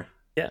somewhere.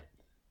 Yeah.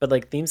 But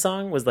like theme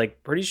song was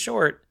like pretty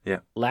short.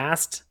 Yeah.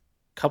 Last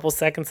couple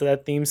seconds of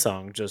that theme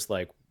song, just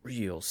like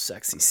real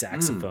sexy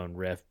saxophone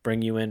riff,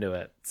 bring you into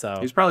it. So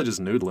he's probably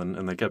just noodling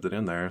and they kept it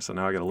in there. So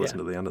now I got to listen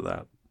to the end of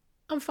that.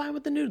 I'm fine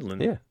with the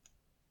noodling. Yeah.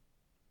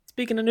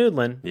 Speaking of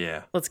noodling.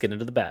 Yeah. Let's get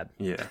into the bad.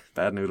 Yeah.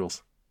 Bad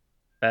noodles.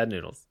 Bad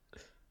noodles.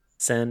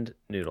 Send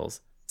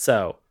noodles.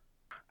 So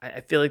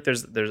I feel like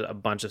there's a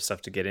bunch of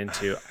stuff to get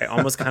into. I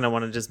almost kind of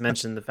want to just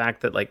mention the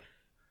fact that like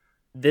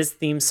this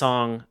theme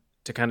song,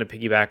 to kind of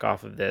piggyback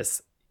off of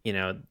this,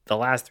 the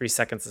last 3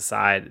 seconds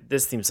aside,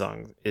 this theme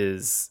song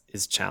is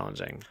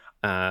challenging.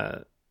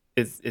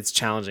 It's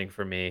challenging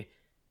for me.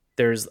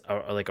 There's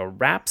like a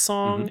rap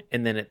song,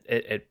 and then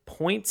at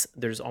points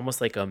there's almost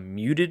like a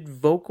muted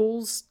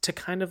vocals to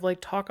kind of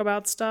like talk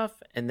about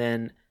stuff, and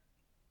then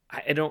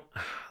I don't.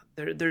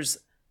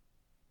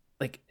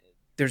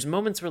 There's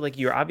moments where like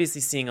you're obviously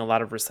seeing a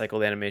lot of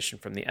recycled animation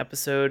from the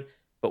episode,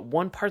 but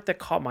one part that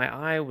caught my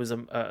eye was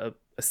a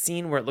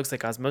scene where it looks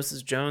like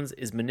Osmosis Jones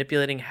is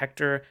manipulating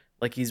Hector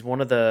like he's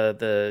one of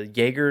the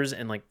Jaegers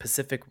in like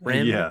Pacific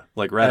Rim. Yeah,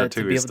 like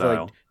Ratatouille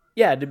style.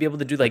 To be able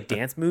to do like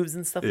dance moves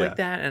and stuff like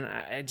that. And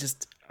I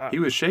just... he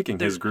was shaking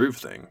his groove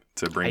thing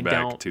to bring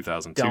back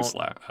 2002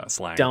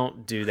 slang.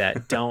 Don't do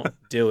that. Don't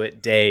do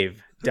it,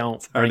 Dave.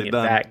 Don't bring it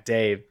back,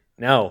 Dave.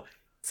 No.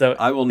 So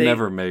I will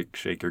never make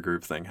shake your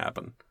groove thing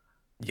happen.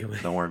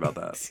 Don't worry about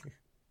that.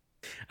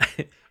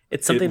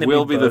 It's something it that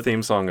will we be the both...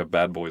 theme song of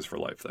Bad Boys for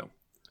Life, though.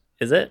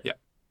 Is it? Yeah.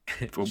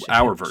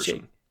 Our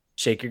version.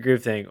 Shake Your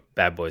Groove thing,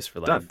 Bad Boys for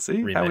Life. Done.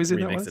 See how easy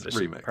that was?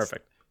 Edition. Remix.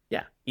 Perfect.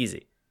 Yeah,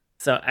 easy.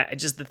 So I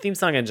just the theme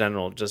song in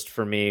general, just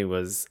for me,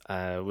 was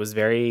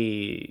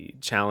very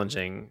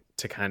challenging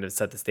to kind of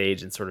set the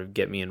stage and sort of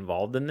get me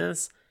involved in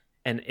this.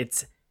 And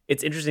it's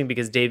interesting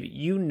because Dave,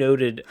 you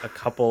noted a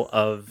couple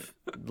of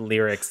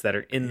lyrics that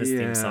are in this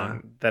theme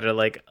song that are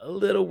like a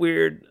little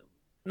weird.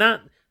 They're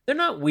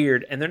not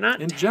weird and they're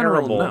not in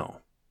terrible.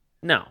 general.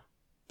 No.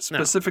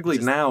 Specifically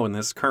now in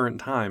this current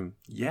time,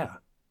 yeah.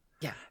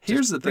 Yeah.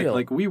 Here's the thing. real,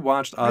 like, we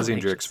watched Ozzy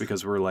and anxious. Drix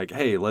because we're like,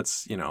 hey,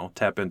 let's,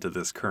 tap into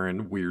this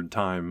current weird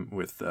time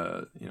with,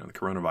 the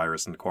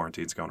coronavirus and the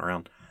quarantines going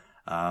around,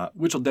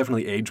 which will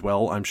definitely age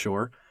well, I'm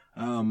sure.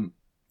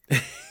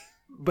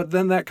 But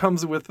then that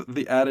comes with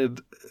the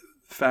added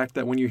fact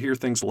that when you hear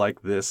things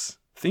like this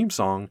theme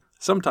song,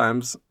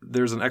 sometimes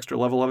there's an extra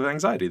level of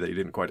anxiety that you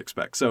didn't quite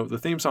expect. So the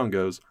theme song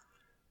goes,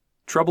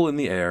 trouble in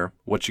the air,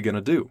 what you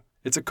gonna do?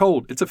 It's a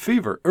cold, it's a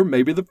fever, or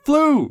maybe the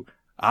flu.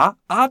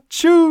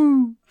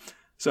 Achoo!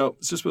 So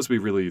it's just supposed to be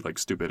really like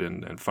stupid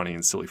and funny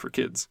and silly for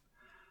kids.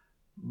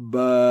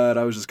 But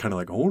I was just kind of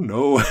like, oh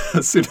no.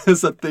 As soon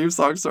as that theme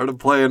song started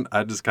playing,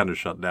 I just kind of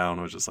shut down.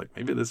 I was just like,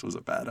 maybe this was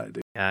a bad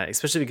idea.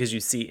 Especially because you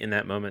see in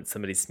that moment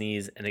somebody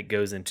sneeze and it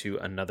goes into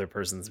another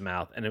person's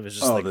mouth. And it was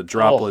just the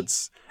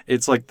droplets.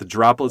 It's like the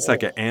droplets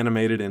that get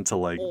animated into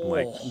like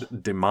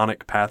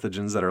demonic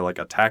pathogens that are like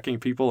attacking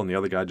people. And the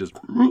other guy just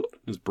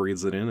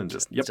breathes it in and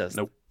just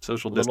nope.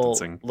 Social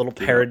distancing. Little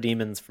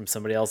parademons from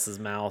somebody else's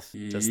mouth.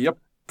 Yep.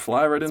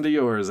 Fly right into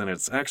yours. And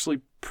it's actually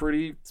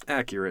pretty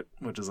accurate,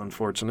 which is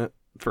unfortunate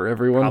for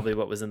everyone. Probably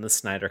what was in the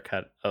Snyder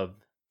cut of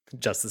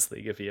Justice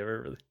League, if you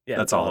ever really... Yeah,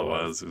 that's all it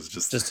was. It was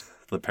just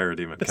the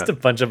parademon cut. Just a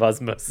bunch of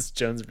Osmosis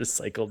Jones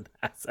recycled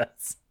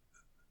assets.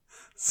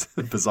 It's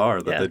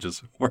bizarre that they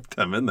just worked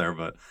them in there,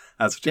 but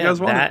that's what you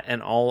guys wanted. That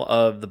and all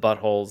of the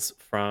buttholes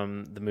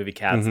from the movie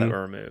Cats that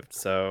were removed.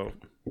 So,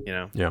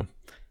 Yeah.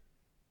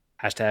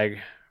 Hashtag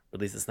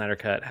release the Snyder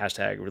cut.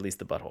 Hashtag release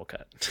the butthole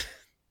cut.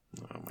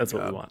 That's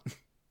what we want.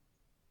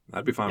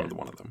 I'd be fine with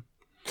one of them.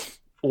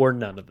 Or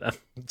none of them.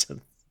 Just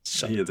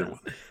shut Either down.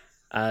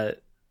 one.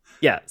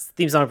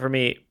 Theme song for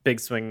me, big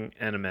swing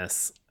and a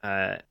miss.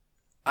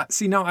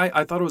 See, no,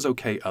 I thought it was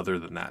okay other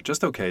than that.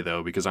 Just okay,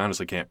 though, because I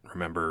honestly can't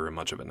remember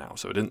much of it now,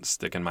 so it didn't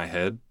stick in my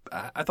head.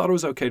 I thought it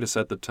was okay to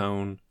set the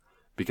tone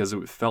because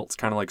it felt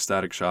kind of like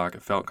Static Shock.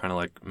 It felt kind of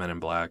like Men in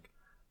Black.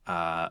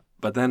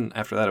 But then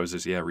after that, it was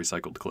just,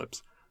 recycled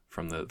clips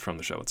from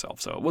the show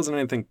itself. So it wasn't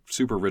anything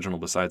super original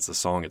besides the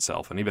song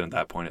itself. And even at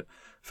that point, it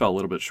fell a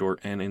little bit short.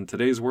 And in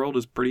today's world,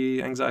 is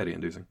pretty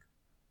anxiety-inducing.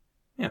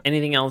 Yeah.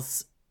 Anything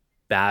else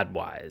bad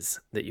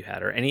wise that you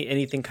had, or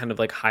anything kind of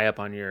like high up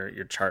on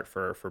your chart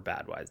for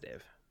bad wise,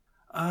 Dave?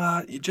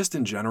 Just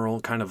in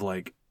general, kind of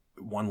like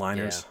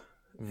one-liners.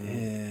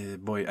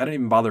 Boy, I didn't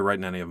even bother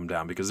writing any of them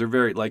down because they're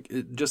very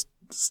just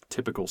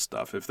typical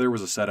stuff. If there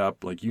was a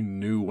setup, like you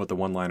knew what the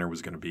one-liner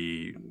was going to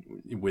be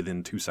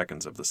within 2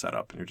 seconds of the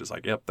setup, and you're just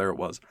like, yep, there it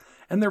was.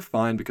 And they're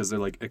fine because they're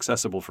like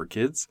accessible for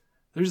kids.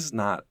 They're just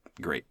not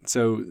great.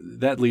 So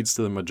that leads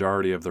to the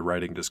majority of the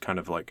writing just kind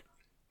of like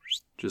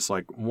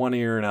one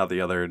ear and out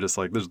the other. Just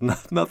like there's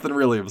nothing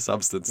really of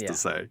substance to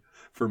say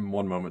from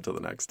one moment to the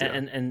next. Yeah.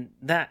 And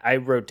that I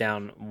wrote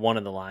down one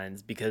of the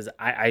lines because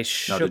I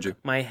shook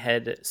my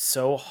head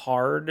so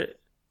hard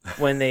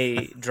when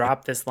they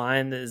dropped this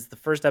line. This is the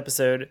first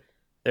episode.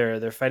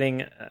 They're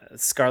fighting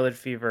Scarlet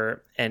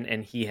Fever,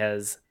 and he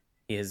has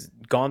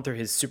gone through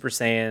his Super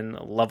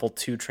Saiyan level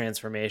 2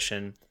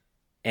 transformation,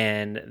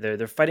 and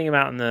they're fighting him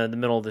out in the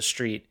middle of the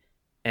street,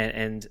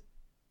 and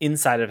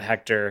inside of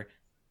Hector.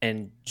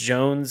 And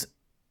Jones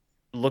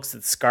looks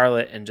at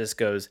Scarlet and just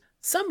goes,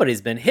 somebody's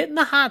been hitting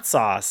the hot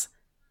sauce.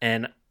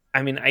 And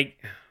I mean,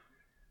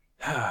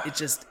 it's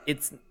just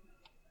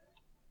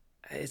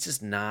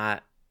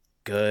not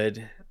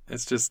good.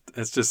 It's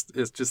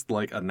just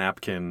like a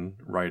napkin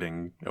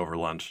writing over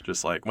lunch.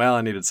 Just like, well,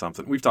 I needed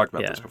something. We've talked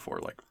about this before.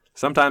 Like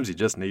sometimes you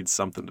just need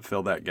something to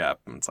fill that gap.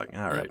 And it's like,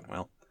 all right,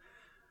 well,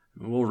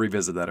 we'll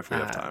revisit that if we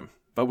have time,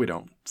 but we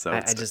don't. So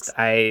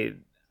I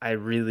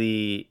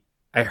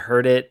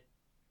heard it.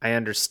 I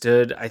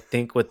understood, I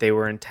think, what they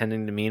were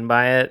intending to mean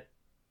by it.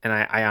 And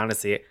I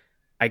honestly,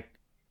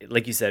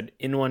 like you said,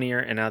 in one ear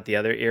and out the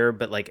other ear,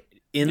 but like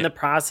in the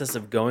process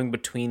of going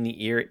between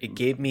the ear, it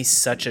gave me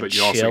such a chill. But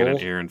you also got an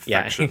ear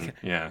infection.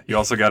 Yeah. You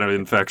also got an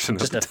infection.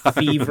 Just a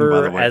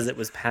fever as it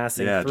was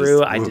passing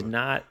through. I did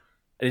not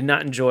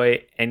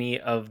enjoy any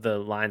of the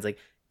lines. Like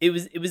it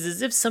was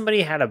as if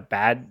somebody had a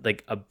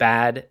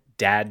bad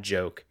dad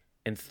joke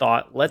and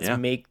thought, let's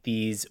make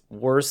these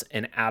worse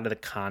and out of the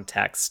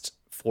context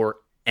for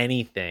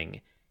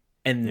anything,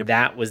 and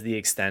that was the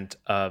extent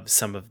of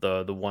some of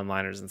the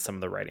one-liners and some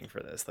of the writing for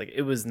this. Like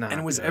it was not,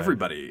 and it was good.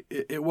 Everybody.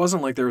 It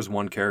wasn't like there was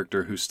one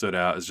character who stood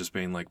out as just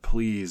being like,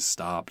 "Please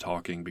stop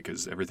talking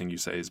because everything you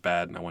say is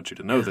bad, and I want you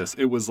to know this."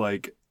 It was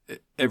like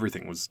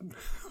everything was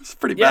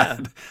pretty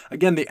bad.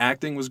 Again, the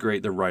acting was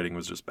great, the writing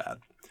was just bad.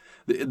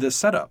 The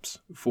setups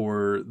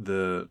for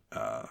the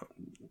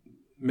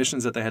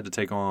missions that they had to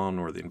take on,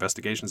 or the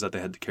investigations that they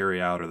had to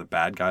carry out, or the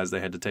bad guys they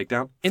had to take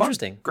down.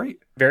 Interesting. Fun,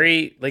 great.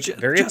 Very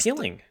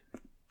appealing.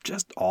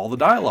 Just all the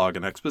dialogue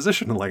and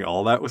exposition, like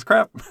all that was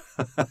crap.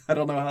 I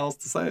don't know how else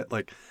to say it.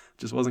 Like,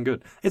 just wasn't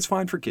good. It's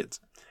fine for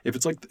kids. If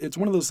it's like, it's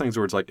one of those things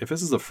where it's like, if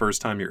this is the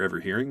first time you're ever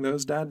hearing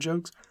those dad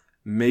jokes,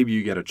 maybe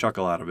you get a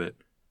chuckle out of it,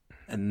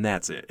 and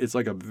that's it. It's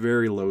like a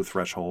very low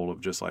threshold of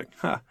just like,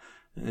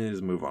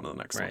 just move on to the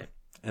next one.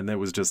 And there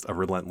was just a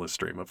relentless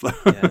stream of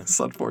those,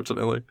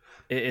 unfortunately.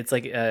 It's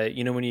like,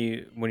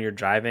 when you're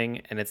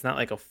driving and it's not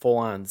like a full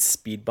on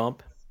speed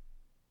bump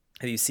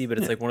that you see, but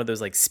it's like one of those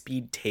like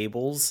speed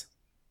tables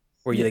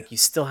where you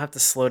still have to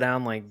slow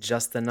down like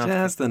just enough,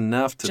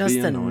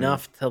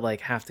 to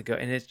like have to go,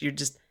 and you're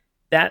just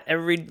that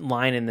every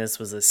line in this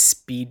was a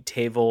speed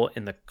table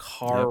in the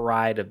car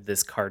ride of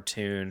this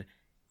cartoon,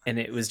 and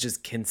it was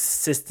just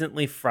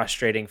consistently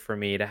frustrating for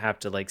me to have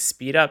to like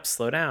speed up,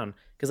 slow down,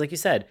 because like you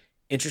said,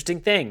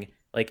 interesting thing,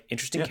 like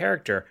interesting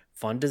character,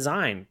 fun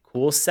design,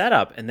 cool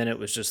setup, and then it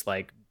was just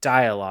like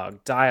dialogue,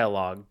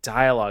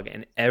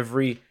 and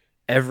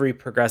every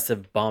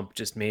progressive bump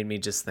just made me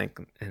just think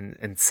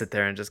and sit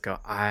there and just go,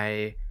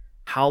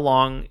 how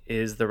long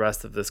is the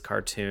rest of this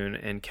cartoon,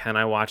 and can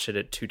I watch it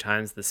at 2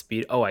 times the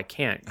speed? Oh, I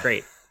can't.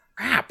 Great.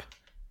 Crap.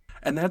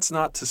 And that's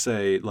not to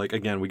say, like,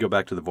 again, we go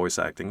back to the voice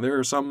acting. There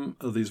are some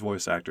of these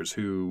voice actors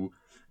who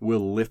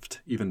will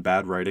lift even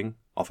bad writing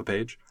off a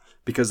page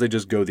because they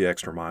just go the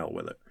extra mile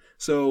with it.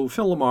 So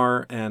Phil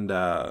Lamar and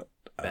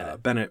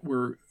Bennett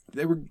were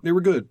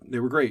good. They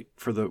were great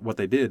for what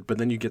they did. But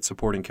then you get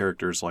supporting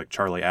characters like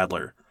Charlie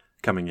Adler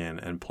coming in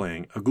and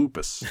playing a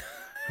Goopus,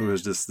 who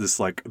is just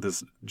this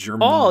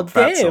German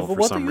fatso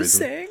for some reason. What are you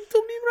saying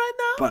to me right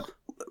now?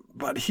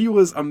 But he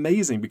was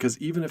amazing because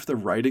even if the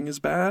writing is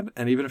bad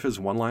and even if his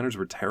one-liners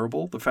were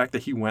terrible, the fact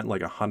that he went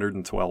like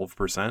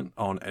 112%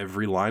 on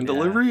every line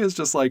delivery is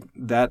just like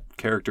that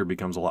character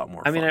becomes a lot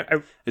more fun. I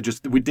mean,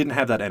 we didn't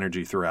have that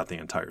energy throughout the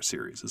entire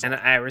series. And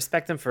I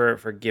respect him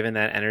for giving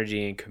that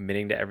energy and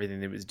committing to everything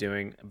that he was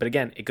doing. But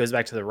again, it goes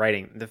back to the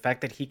writing. The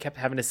fact that he kept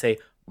having to say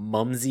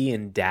mumsy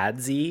and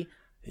dadsy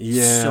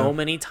so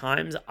many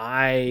times,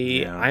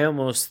 I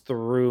almost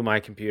threw my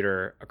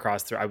computer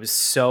across through. I was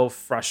so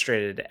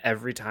frustrated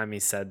every time he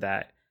said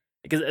that,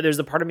 because there's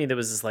a part of me that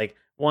was just like,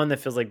 1,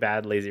 that feels like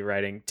bad, lazy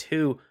writing.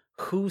 2,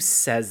 who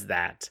says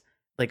that?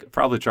 Like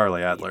probably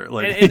Charlie Adler.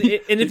 Like,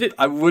 and if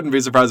I wouldn't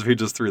be surprised if he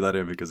just threw that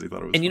in because he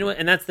thought it was. And you know what?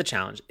 And that's the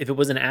challenge. If it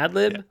was an ad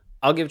lib,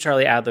 I'll give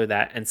Charlie Adler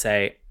that and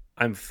say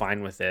I'm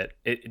fine with it.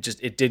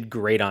 It did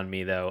grate on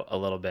me though a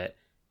little bit.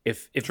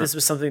 If this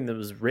was something that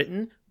was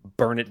written,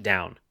 burn it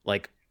down,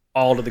 like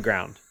all to the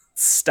ground.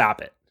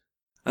 Stop it.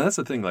 And that's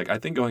the thing. Like, I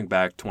think going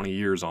back 20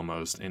 years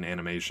almost in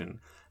animation,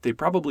 they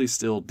probably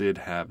still did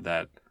have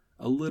that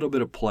a little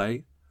bit of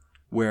play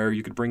where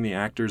you could bring the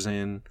actors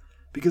in.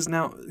 Because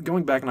now,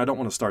 going back, and I don't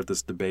want to start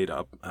this debate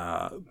up,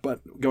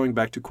 but going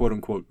back to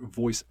quote-unquote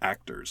voice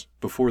actors,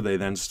 before they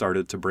then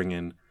started to bring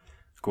in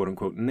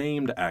quote-unquote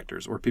named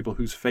actors, or people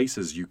whose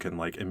faces you can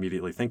like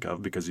immediately think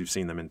of because you've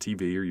seen them in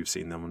TV or you've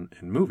seen them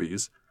in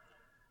movies.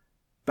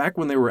 Back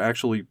when they were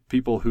actually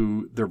people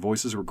who their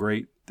voices were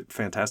great,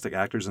 fantastic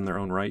actors in their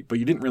own right, but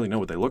you didn't really know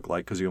what they looked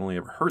like because you only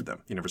ever heard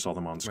them. You never saw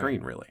them on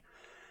screen, really.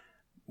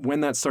 When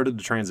that started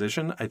to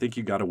transition, I think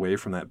you got away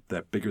from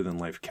that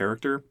bigger-than-life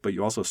character, but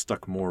you also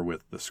stuck more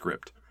with the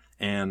script.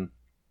 And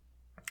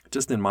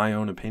just in my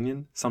own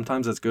opinion,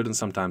 sometimes that's good and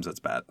sometimes that's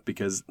bad,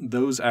 because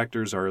those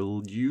actors are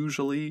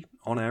usually,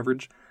 on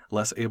average,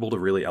 less able to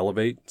really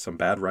elevate some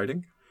bad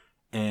writing.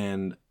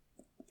 And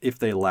if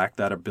they lack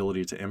that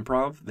ability to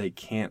improv, they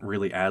can't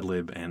really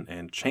ad-lib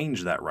and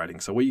change that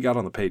writing. So what you got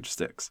on the page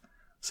sticks.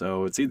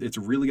 So it's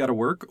really got to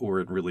work, or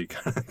it really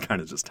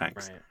kind of just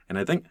tanks. Right. And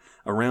I think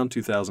around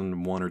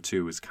 2001 or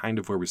 2 is kind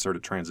of where we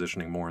started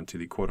transitioning more into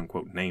the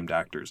quote-unquote named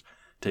actors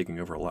taking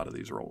over a lot of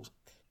these roles.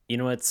 You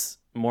know what's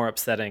more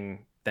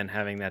upsetting than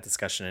having that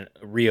discussion and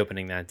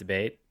reopening that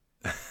debate?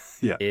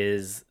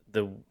 Is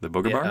the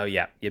Booger Bar? Oh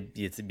yeah, you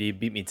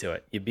beat me to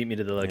it. You beat me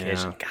to the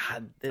location. Yeah.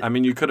 God, I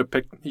mean, you could have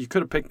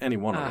picked any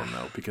one of them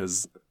though,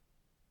 because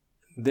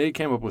they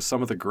came up with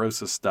some of the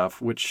grossest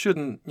stuff, which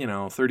shouldn't,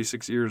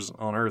 36 years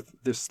on Earth,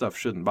 this stuff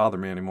shouldn't bother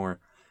me anymore.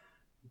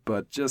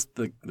 But just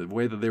the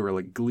way that they were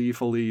like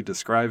gleefully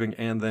describing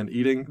and then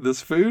eating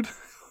this food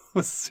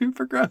was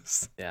super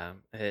gross. Yeah,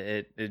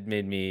 it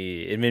made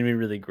me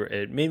really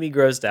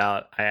grossed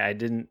out. I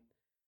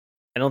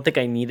don't think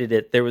I needed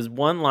it. There was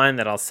one line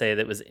that I'll say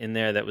that was in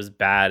there that was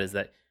bad, is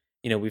that,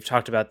 we've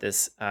talked about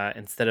this,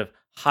 instead of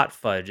hot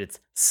fudge,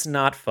 it's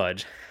snot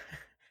fudge.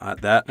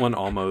 That one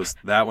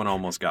almost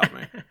got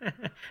me.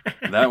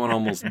 That one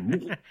almost.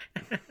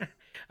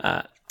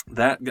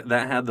 That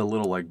had the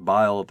little like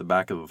bile at the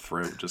back of the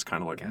throat, just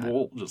kind of like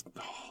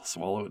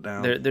swallow it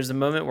down. There's a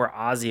moment where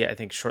Ozzy, I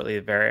think shortly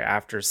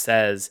thereafter,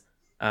 says,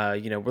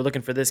 we're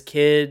looking for this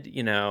kid.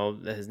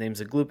 His name's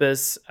a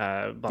Gloopus.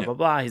 Blah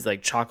blah. He's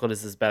like, chocolate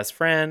is his best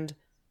friend.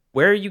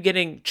 Where are you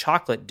getting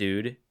chocolate,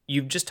 dude?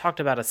 You've just talked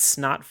about a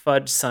snot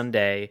fudge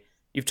sundae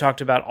You've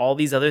talked about all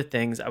these other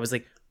things. I was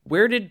like,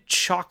 where did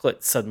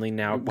chocolate suddenly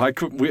now? Why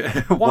couldn't we?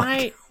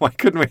 Why? Why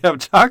couldn't we have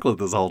chocolate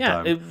this whole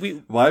Yeah,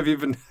 time? Why have you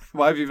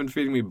been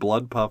feeding me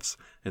blood puffs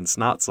and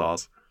snot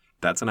sauce?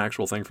 That's an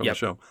actual thing from the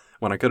show.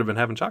 When I could have been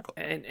having chocolate.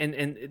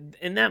 And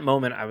in that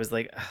moment, I was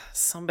like, "Ugh,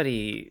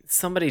 somebody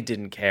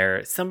didn't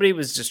care. Somebody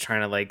was just trying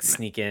to like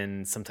sneak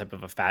in some type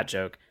of a fat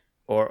joke,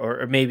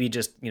 or maybe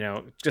just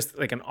just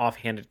like an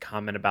offhanded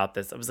comment about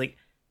this. I was like,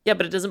 yeah,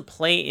 but it doesn't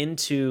play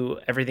into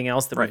everything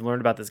else that we've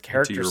learned about this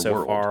character so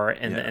world. far,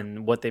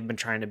 and what they've been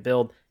trying to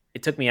build.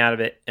 It took me out of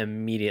it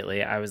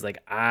immediately. I was like,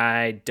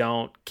 I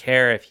don't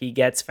care if he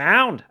gets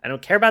found. I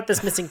don't care about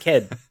this missing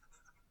kid.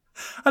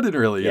 I didn't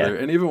really either.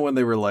 And even when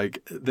they were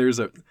like, there's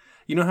a,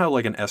 you know how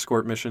like an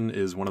escort mission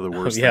is one of the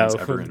worst things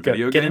ever in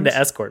video games? Get into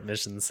escort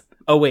missions.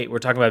 Oh, wait, we're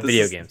talking about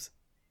video games.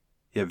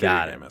 Yeah,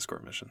 video game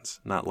escort missions.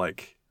 Not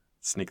like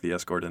sneak the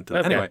escort into...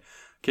 Okay. Anyway,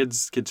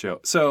 kids show.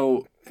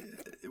 So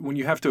when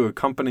you have to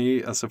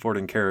accompany a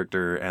supporting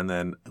character and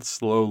then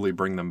slowly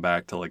bring them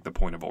back to like the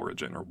point of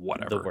origin or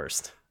whatever. The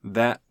worst.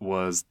 That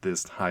was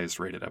this highest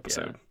rated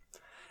episode. Yeah.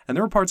 And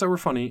there were parts that were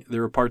funny.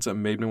 There were parts that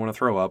made me want to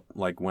throw up,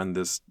 like when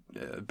this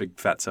big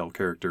fat cell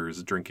character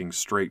is drinking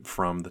straight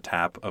from the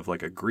tap of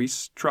like a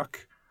grease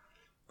truck,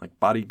 like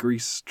body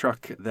grease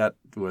truck. That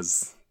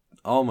was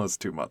almost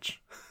too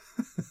much.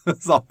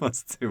 It's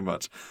almost too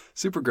much.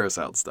 Super gross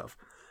out stuff.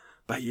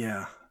 But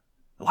yeah,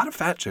 a lot of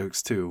fat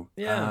jokes too.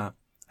 Yeah.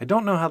 I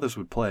don't know how this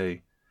would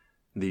play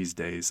these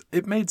days.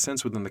 It made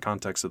sense within the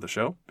context of the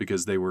show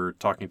because they were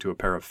talking to a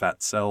pair of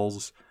fat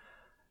cells.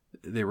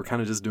 They were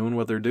kind of just doing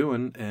what they're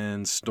doing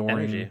and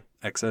storing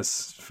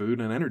excess food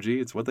and energy.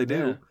 It's what they do.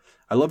 Yeah.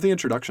 I love the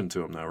introduction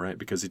to him, though, right?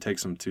 Because he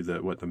takes them to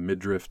the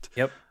Midriff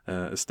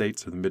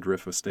estates or the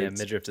Midriff estates. Yeah,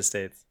 Midriff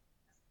estates.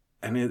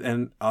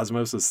 And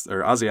Osmosis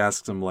or Ozzy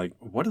asks him like,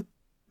 "What do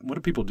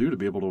people do to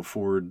be able to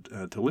afford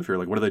to live here?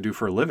 Like, what do they do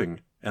for a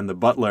living?" And the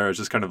butler is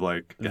just kind of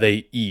like,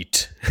 "They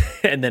eat,"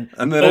 and then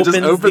it just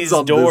opens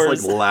on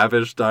this like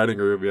lavish dining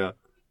room. Yeah.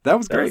 That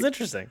was great. That was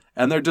interesting.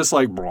 And they're just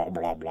like blah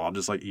blah blah,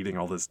 just like eating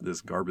all this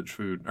garbage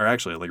food, or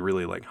actually like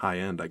really like high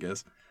end, I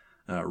guess,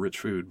 rich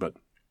food. But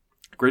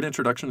great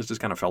introduction. It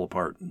just kind of fell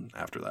apart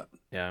after that.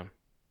 Yeah.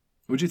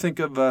 What'd you think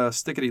of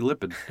Stickety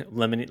Lipid?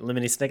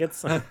 Lemony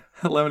Snickets.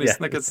 Lemony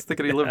Snickets,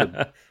 Stickety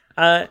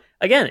Lipid.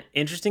 Again,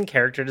 interesting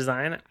character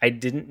design. I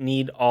didn't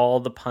need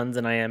all the puns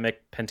and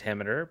iambic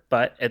pentameter,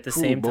 but at the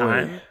same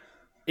time,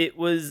 it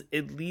was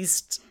at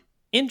least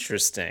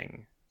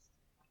interesting.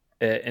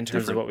 In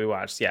terms of what we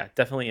watched. Yeah,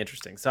 definitely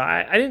interesting. So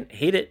I didn't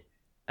hate it.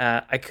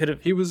 I could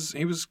have... He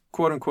was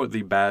quote unquote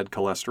the bad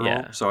cholesterol.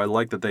 Yeah. So I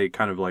like that they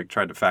kind of like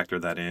tried to factor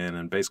that in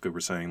and basically were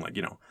saying like,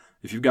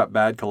 if you've got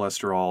bad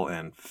cholesterol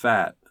and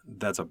fat,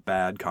 that's a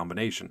bad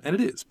combination. And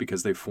it is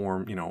because they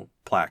form,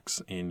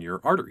 plaques in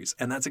your arteries.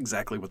 And that's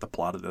exactly what the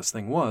plot of this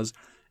thing was.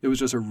 It was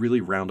just a really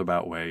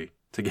roundabout way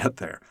to get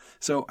there.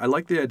 So I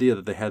like the idea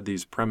that they had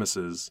these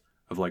premises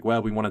of like,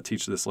 well, we want to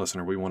teach this lesson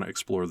or we want to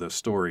explore this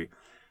story.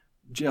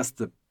 Just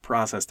the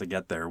process to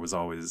get there was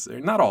always,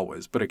 not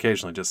always, but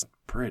occasionally just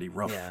pretty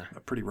rough, a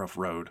pretty rough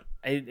road.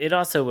 It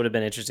also would have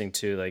been interesting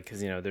too, like,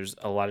 because, there's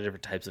a lot of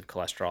different types of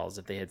cholesterols.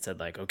 If they had said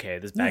like, okay,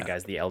 this bad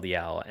guy's the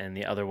LDL and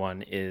the other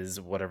one is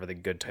whatever the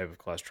good type of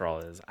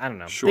cholesterol is. I don't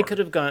know. Sure. They could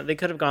have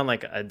gone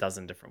like a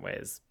dozen different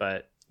ways,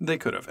 but they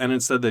could have. And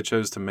instead they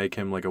chose to make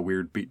him like a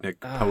weird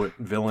beatnik poet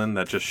villain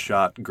that just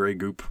shot gray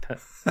goop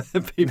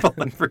at people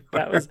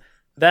everywhere.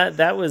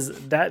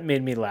 That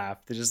made me laugh.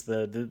 Just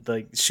the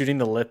like shooting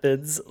the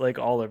lipids like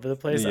all over the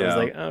place. Yeah. I was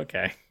like,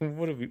 okay,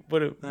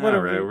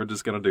 we're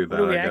just gonna do that.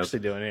 What are we actually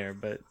doing here?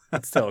 But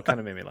it still kind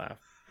of made me laugh.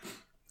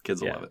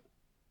 Kids will love it.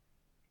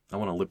 I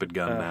want a lipid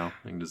gun now.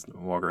 I can just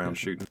walk around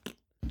shooting.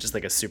 Just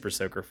like a super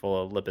soaker full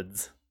of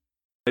lipids.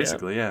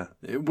 Basically, yeah.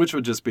 Which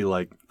would just be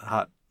like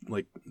hot,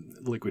 like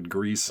liquid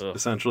grease,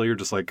 essentially, or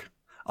just like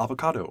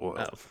avocado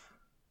oil.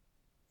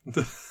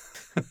 Oh.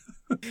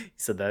 You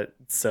said that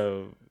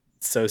so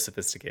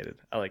sophisticated.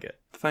 I like it.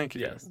 Thank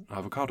you. Yes.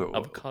 Avocado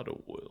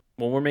oil.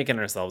 Well, we're making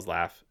ourselves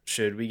laugh.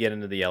 Should we get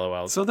into the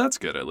LOLs? So that's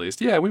good, at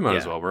least. Yeah, we might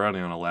as well. We're already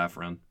on a laugh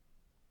run.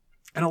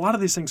 And a lot of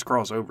these things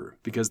cross over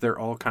because they're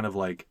all kind of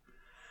like,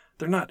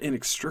 they're not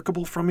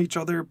inextricable from each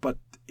other, but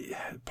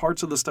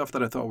parts of the stuff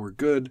that I thought were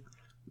good,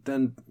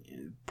 then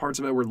parts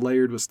of it were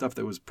layered with stuff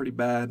that was pretty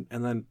bad,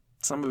 and then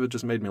some of it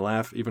just made me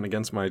laugh, even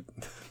against my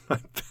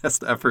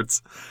best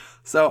efforts.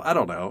 So I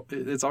don't know.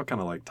 It's all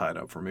kind of like tied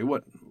up for me.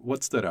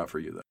 What stood out for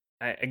you, though?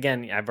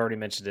 I've already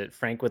mentioned it.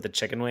 Frank with the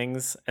chicken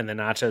wings and the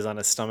nachos on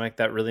his stomach,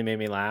 that really made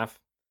me laugh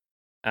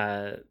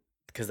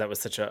because that was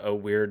such a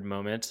weird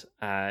moment.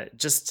 Any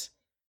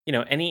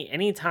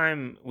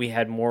time we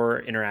had more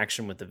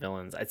interaction with the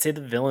villains, I'd say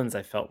the villains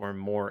I felt were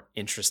more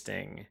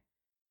interesting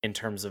in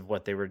terms of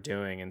what they were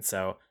doing. And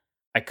so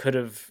I could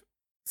have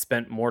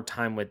spent more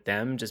time with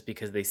them just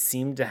because they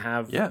seemed to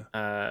have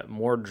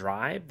more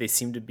drive. They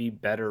seemed to be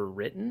better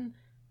written.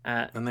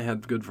 And they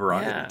had good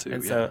variety too.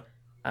 And so...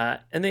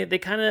 and they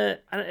kind of,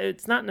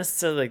 it's not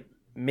necessarily like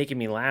making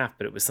me laugh,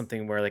 but it was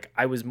something where like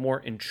I was more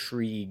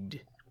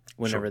intrigued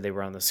whenever they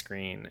were on the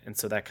screen. And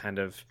so that kind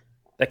of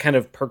that kind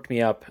of perked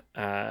me up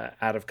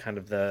out of kind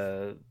of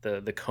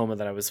the coma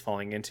that I was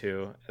falling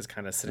into as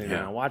kind of sitting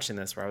down and watching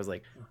this, where I was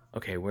like,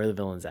 okay, where are the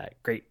villains at?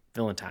 Great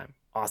villain time,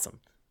 awesome.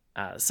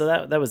 So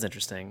that was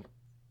interesting.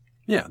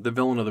 Yeah, the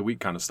villain of the week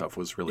kind of stuff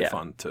was really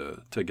fun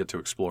to get to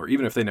explore,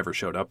 even if they never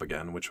showed up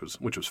again, which was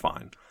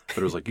fine. But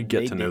it was like you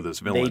get to know this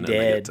villain.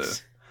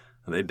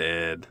 They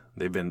did.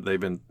 They've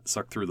been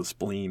sucked through the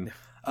spleen.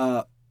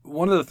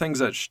 One of the things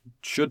that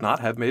should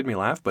not have made me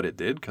laugh, but it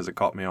did because it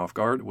caught me off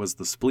guard, was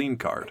the spleen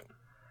card.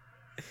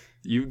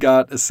 You've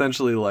got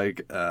essentially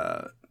like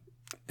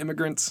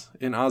immigrants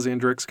in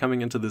Ozzy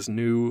coming into this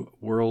new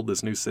world,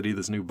 this new city,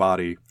 this new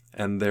body,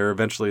 and they're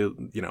eventually,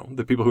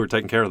 the people who are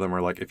taking care of them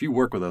are like, if you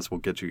work with us, we'll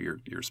get you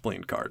your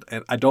spleen card.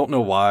 And I don't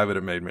know why, but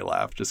it made me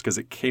laugh just because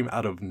it came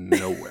out of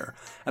nowhere.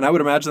 And I would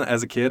imagine that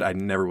as a kid, I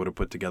never would have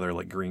put together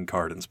like green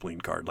card and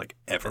spleen card like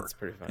ever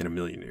in a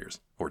million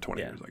years or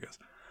 20 years, I guess.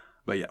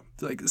 But yeah,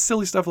 like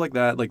silly stuff like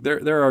that. Like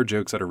there are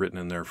jokes that are written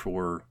in there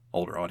for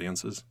older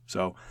audiences,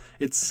 so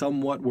it's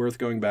somewhat worth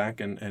going back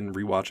and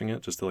rewatching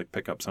it just to like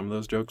pick up some of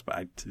those jokes. But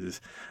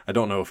I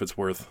don't know if it's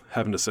worth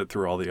having to sit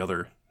through all the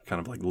other kind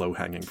of like low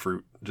hanging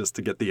fruit just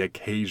to get the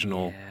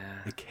occasional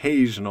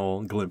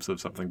glimpse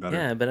of something better.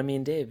 Yeah, but I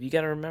mean, Dave, you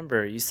got to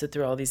remember, you sit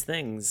through all these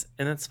things,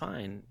 and that's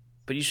fine.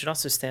 But you should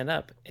also stand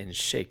up and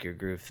shake your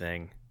groove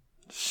thing.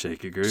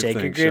 Shake your groove thing,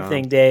 Sean. Shake your groove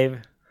thing,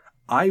 Dave.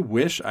 I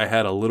wish I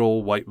had a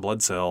little white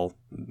blood cell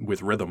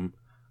with rhythm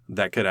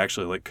that could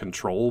actually like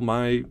control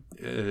my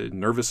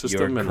nervous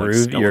system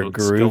your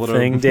groove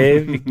thing,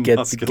 Dave.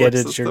 Get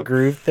it, your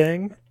groove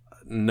thing.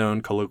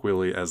 Known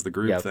colloquially as the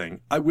groove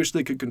thing. I wish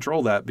they could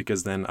control that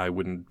because then I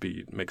wouldn't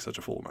make such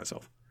a fool of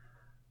myself.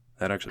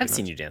 That actually. I've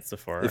seen you dance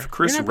before. If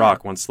Chris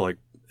Rock wants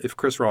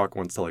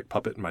to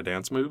puppet my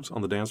dance moves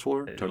on the dance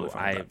floor, totally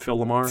fine. With that. Phil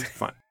Lamar,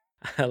 fine.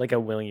 I like how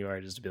willing you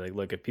are just to be like,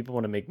 look, if people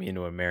want to make me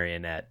into a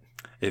marionette.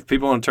 If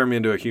people want to turn me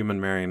into a human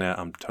marionette,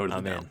 I'm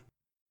totally down.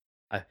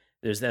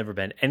 There's never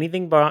been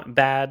anything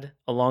bad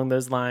along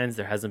those lines.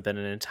 There hasn't been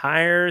an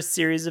entire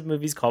series of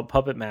movies called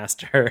Puppet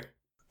Master.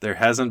 There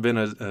hasn't been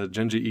a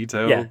Junji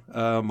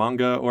Ito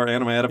manga or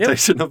anime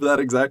adaptation of that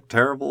exact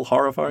terrible,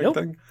 horrifying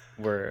thing.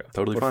 We're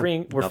totally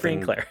fine. We're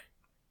freeing Claire.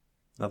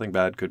 Nothing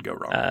bad could go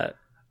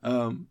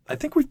wrong. I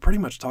think we've pretty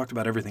much talked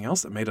about everything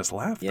else that made us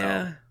laugh,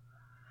 though.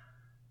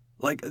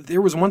 Like,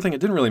 there was one thing that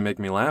didn't really make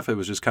me laugh. It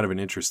was just kind of an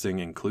interesting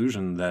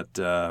inclusion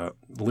that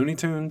Looney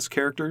Tunes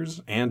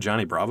characters and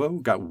Johnny Bravo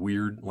got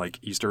weird, like,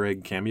 Easter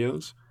egg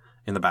cameos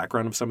in the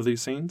background of some of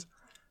these scenes.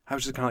 I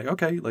was just kind of like,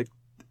 okay, like,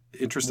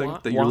 interesting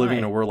that you're living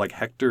in a world like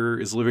Hector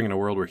is living in a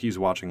world where he's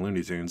watching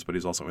Looney Tunes, but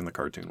he's also in the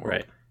cartoon world.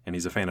 Right. And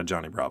he's a fan of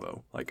Johnny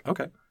Bravo. Like,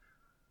 okay.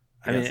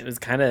 I mean, it was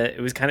kind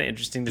of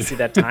interesting to see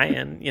that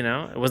tie-in.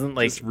 It wasn't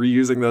like just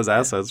reusing those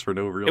assets for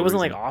no real. It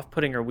wasn't reason. Like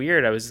off-putting or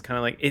weird. I was just kind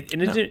of like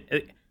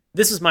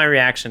this was my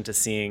reaction to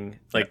seeing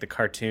like the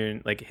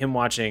cartoon, like him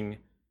watching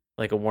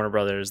like a Warner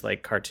Brothers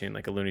like cartoon,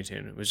 like a Looney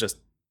Tune. It was just,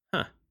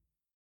 huh.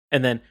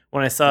 And then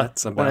when I saw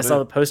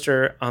the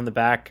poster on the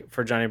back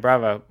for Johnny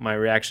Bravo, my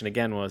reaction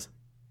again was,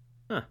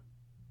 huh.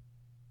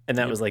 And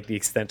that was like the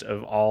extent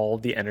of all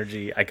the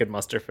energy I could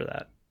muster for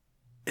that.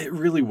 It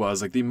really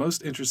was. Like, the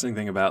most interesting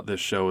thing about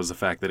this show is the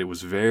fact that it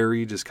was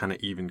very just kind of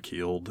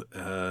even-keeled.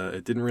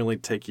 It didn't really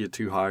take you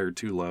too high or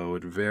too low.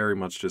 It very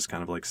much just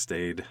kind of like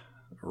stayed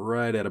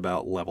right at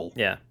about level.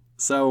 Yeah.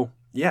 So,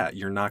 yeah,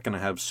 you're not going to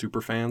have super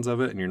fans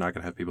of it, and you're not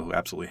going to have people who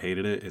absolutely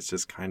hated it. It's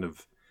just kind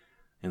of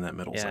in that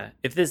middle zone.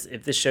 If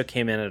this show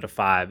came in at a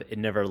 5, it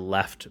never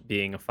left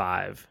being a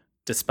 5.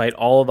 Despite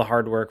all of the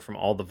hard work from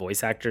all the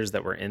voice actors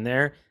that were in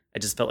there, I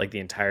just felt like the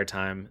entire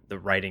time the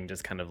writing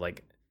just kind of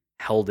like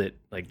held it,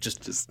 like just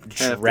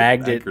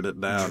dragged it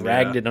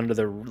under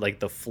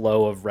the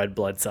flow of red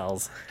blood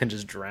cells and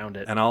just drowned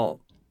it. And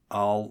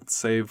I'll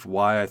save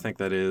why I think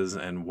that is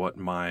and what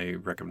my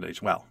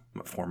recommendation. Well,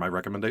 for my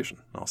recommendation,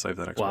 I'll save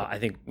that next week. Well, I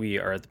think we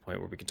are at the point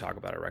where we can talk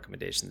about our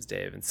recommendations,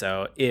 Dave. And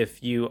so,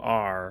 if you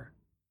are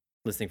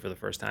listening for the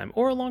first time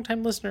or a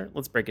long-time listener,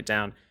 let's break it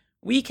down.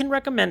 We can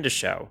recommend a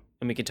show,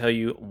 and we can tell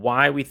you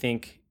why we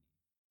think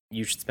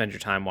you should spend your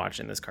time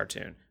watching this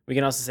cartoon. We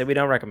can also say we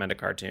don't recommend a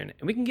cartoon,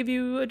 and we can give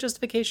you a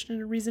justification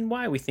and a reason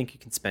why we think you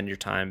can spend your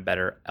time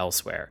better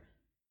elsewhere.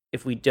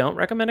 If we don't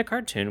recommend a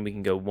cartoon, we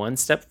can go one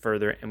step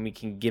further and we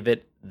can give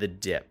it the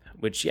dip,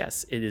 which,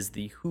 yes, it is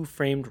the Who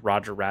Framed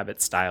Roger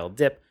Rabbit style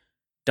dip.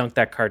 Dunk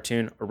that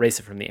cartoon, erase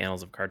it from the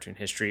annals of cartoon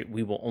history.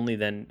 We will only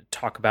then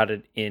talk about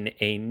it in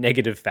a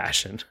negative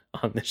fashion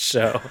on this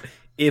show.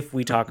 If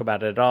we talk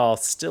about it at all,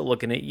 still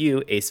looking at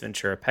you, Ace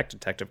Ventura Pet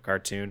Detective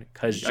cartoon,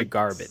 because you're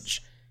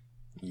garbage.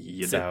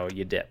 You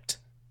dipped.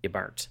 You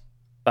burnt.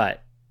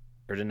 But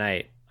for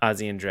tonight,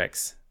 Ozzy and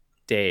Drix,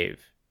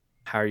 Dave,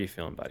 how are you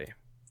feeling, buddy?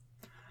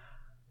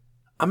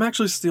 I'm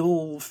actually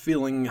still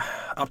feeling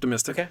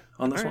optimistic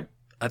on this one.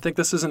 I think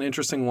this is an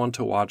interesting one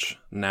to watch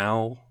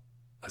now,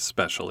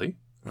 especially,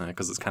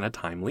 because it's kind of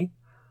timely.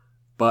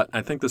 But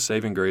I think the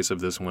saving grace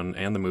of this one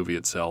and the movie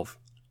itself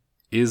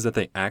is that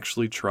they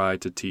actually try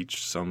to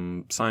teach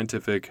some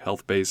scientific,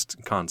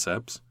 health-based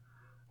concepts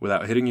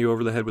without hitting you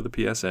over the head with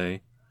a PSA,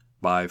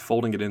 by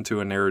folding it into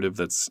a narrative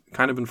that's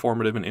kind of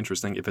informative and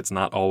interesting if it's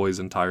not always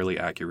entirely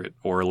accurate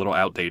or a little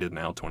outdated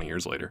now 20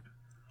 years later.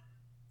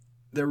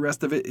 The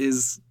rest of it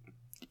is,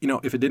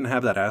 if it didn't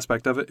have that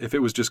aspect of it, if it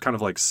was just kind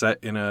of like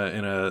set in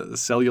a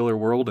cellular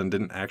world and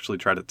didn't actually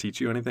try to teach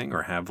you anything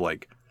or have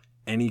like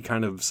any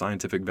kind of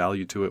scientific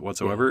value to it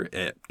whatsoever,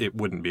 it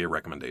wouldn't be a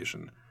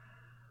recommendation.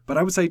 But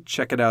I would say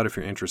check it out if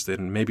you're interested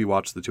and maybe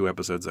watch the 2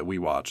 episodes that we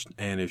watched.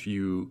 And if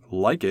you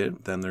like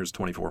it, then there's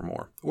 24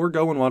 more. Or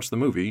go and watch the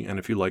movie, and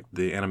if you like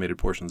the animated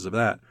portions of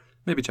that,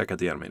 maybe check out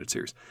the animated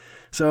series.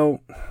 So,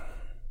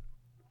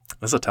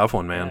 that's a tough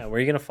one, man. Yeah, where are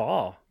you going to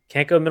fall?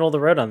 Can't go middle of the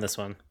road on this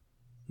one.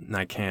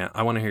 I can't.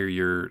 I want to hear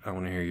your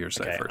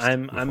say first.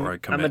 I'm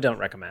a don't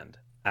recommend.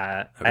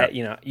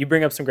 Okay. You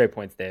bring up some great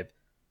points, Dave.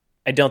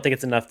 I don't think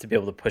it's enough to be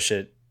able to push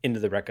it into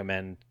the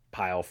recommend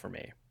pile for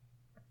me.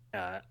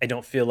 I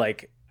don't feel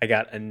like I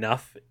got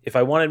enough. If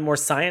I wanted more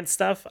science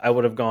stuff, I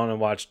would have gone and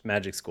watched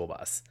Magic School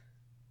Bus.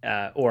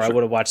 Or sure. I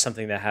would have watched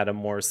something that had a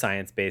more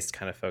science-based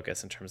kind of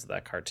focus in terms of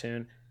that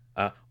cartoon.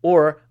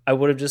 Or I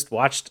would have just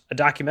watched a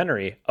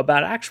documentary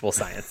about actual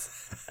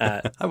science.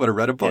 I would have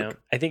read a book.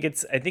 I think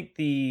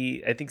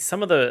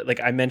some of the, like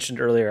I mentioned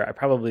earlier, I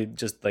probably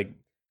just like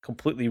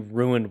completely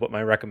ruined what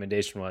my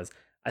recommendation was.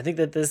 I think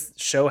that this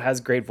show has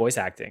great voice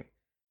acting.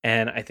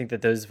 And I think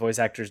that those voice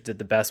actors did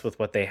the best with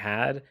what they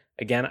had.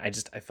 Again, I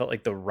felt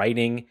like the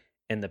writing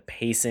and the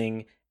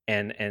pacing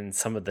and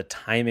some of the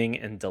timing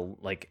and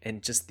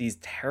just these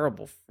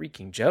terrible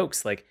freaking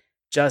jokes, like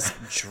just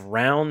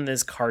drown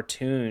this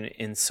cartoon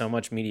in so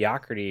much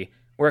mediocrity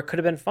where it could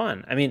have been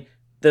fun. I mean,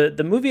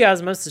 the movie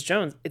Osmosis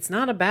Jones, it's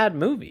not a bad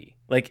movie.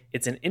 Like,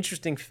 it's an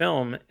interesting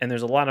film, and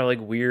there's a lot of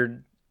like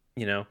weird,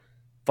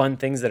 fun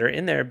things that are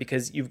in there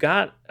because you've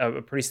got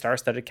a pretty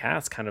star-studded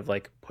cast kind of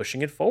like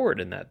pushing it forward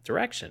in that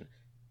direction. In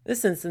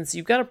this instance,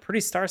 you've got a pretty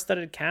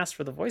star-studded cast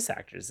for the voice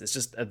actors. It's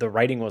just the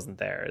writing wasn't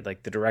there.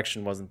 Like, the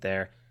direction wasn't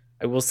there.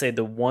 I will say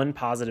the one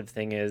positive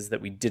thing is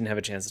that we didn't have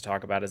a chance to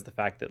talk about is the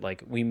fact that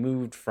like we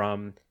moved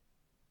from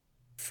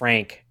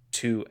Frank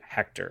to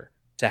Hector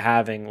to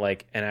having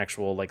like an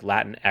actual like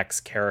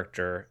Latinx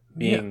character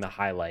being the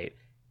highlight.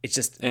 It's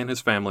just, and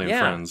his family and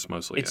friends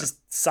mostly. It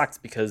just sucks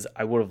because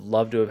I would have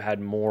loved to have had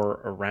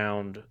more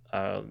around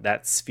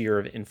that sphere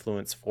of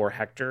influence for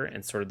Hector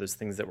and sort of those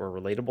things that were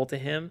relatable to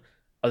him,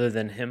 other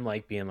than him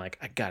like being like,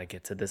 I gotta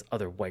get to this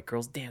other white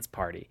girl's dance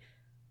party.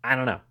 I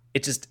don't know.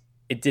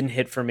 It didn't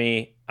hit for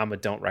me. I'm a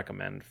don't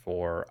recommend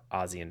for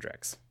Ozzy and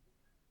Drix.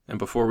 And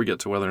before we get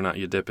to whether or not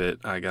you dip it,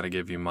 I got to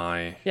give you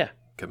my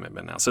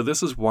commitment now. So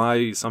this is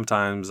why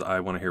sometimes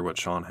I want to hear what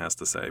Sean has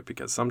to say,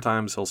 because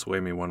sometimes he'll sway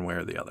me one way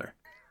or the other.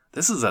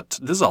 This is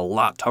a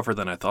lot tougher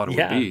than I thought it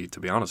would be, to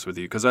be honest with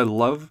you, because I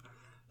love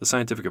the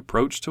scientific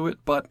approach to it.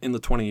 But in the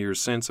 20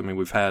 years since, I mean,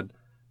 we've had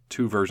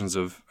 2 versions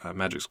of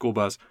Magic School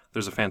Bus.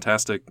 There's a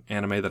fantastic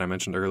anime that I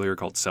mentioned earlier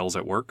called Cells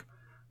at Work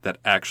that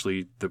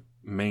actually the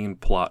main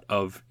plot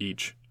of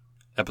each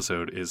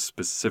episode is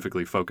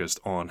specifically focused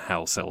on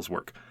how cells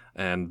work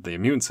and the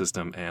immune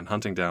system and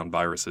hunting down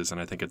viruses.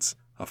 And I think it's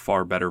a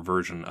far better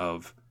version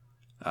of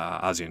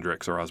Ozzy and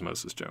Drix or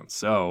Osmosis Jones.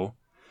 So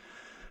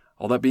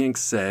all that being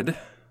said,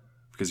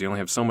 because you only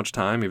have so much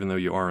time, even though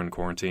you are in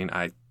quarantine,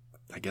 I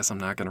guess I'm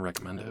not going to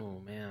recommend it.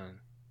 Oh, man.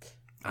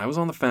 I was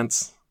on the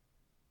fence.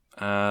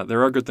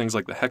 There are good things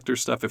like the Hector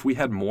stuff. If we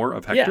had more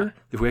of Hector,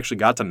 if we actually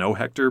got to know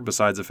Hector,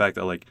 besides the fact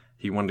that like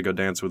he wanted to go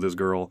dance with his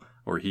girl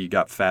or he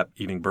got fat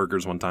eating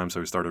burgers one time so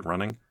he started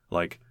running,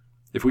 like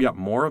if we got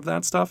more of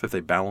that stuff, if they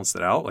balanced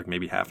it out, like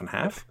maybe half and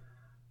half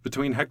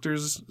between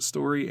Hector's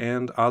story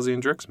and Ozzy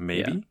and Drix,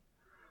 maybe. Yeah.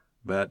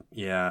 But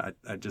yeah,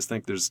 I just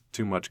think there's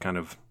too much kind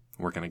of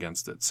working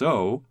against it.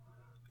 So,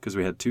 because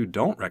we had 2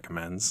 don't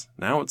recommends,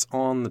 now it's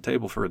on the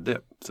table for a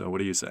dip. So what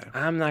do you say?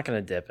 I'm not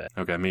going to dip it.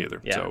 Okay, me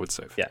either. Yeah. So it's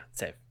safe. Yeah,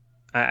 safe.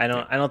 I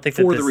don't think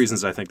for the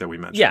reasons I think that we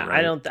mentioned. Yeah, right?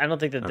 I don't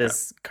think that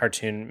this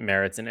cartoon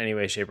merits in any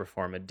way, shape, or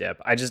form a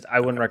dip. I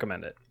wouldn't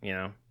recommend it.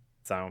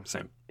 So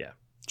same. Yeah.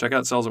 Check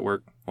out Cells at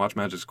Work. Watch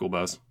Magic School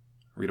Bus.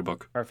 Read a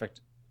book.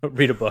 Perfect.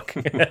 Read a book.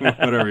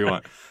 Whatever you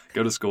want.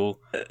 Go to school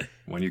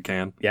when you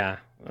can. Yeah.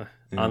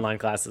 Online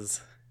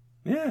classes.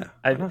 Yeah.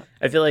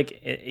 I feel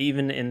like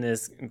even in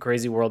this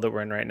crazy world that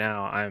we're in right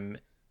now, I'm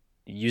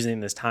using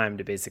this time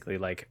to basically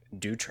like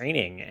do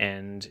training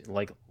and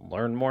like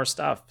learn more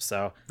stuff.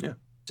 So yeah.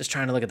 Just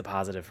trying to look at the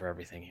positive for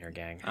everything here,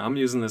 gang. I'm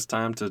using this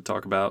time to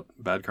talk about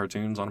bad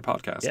cartoons on a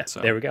podcast. Yeah, so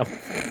there we go.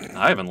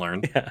 I haven't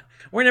learned. Yeah,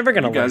 we're never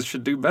going to learn. You guys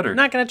should do better. We're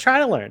not going to try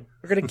to learn.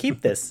 We're going to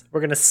keep this. We're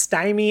going to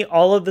stymie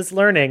all of this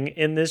learning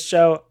in this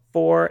show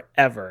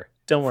forever.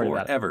 Don't worry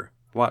about it. Forever.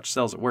 Watch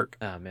Cells at Work.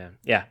 Oh, man.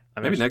 Yeah.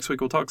 Maybe next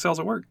week we'll talk Cells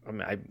at Work. I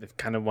mean, I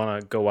kind of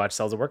want to go watch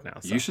Cells at Work now.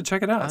 So. You should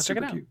check it out. I'll check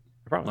it out. Cute.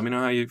 No Let me know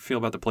how you feel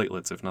about the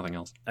platelets, if nothing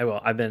else. I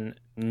will. I've been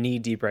knee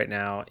deep right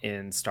now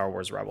in Star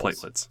Wars Rebels.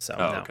 Platelets. So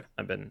okay.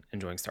 I've been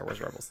enjoying Star Wars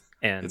Rebels.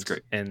 And it's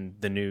great. And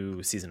the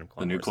new season of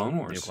Clone Wars.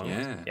 The new Clone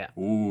Wars. Yeah.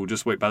 Ooh,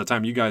 just wait. By the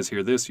time you guys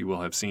hear this, you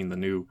will have seen the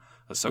new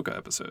Ahsoka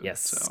episode.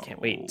 Yes, so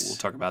can't wait. We'll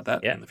talk about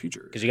that in the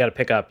future. Because you got to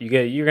pick up. If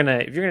you're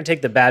gonna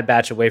take the Bad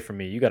Batch away from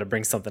me, you got to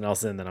bring something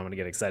else in that I'm gonna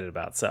get excited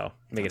about. So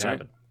make it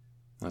happen. Right.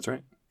 That's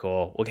right.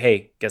 Cool. Well,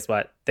 hey, guess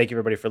what? Thank you,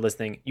 everybody, for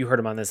listening. You heard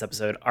him on this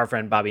episode, our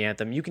friend Bobby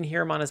Anthem. You can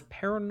hear him on his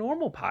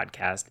paranormal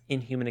podcast,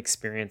 Inhuman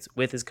Experience,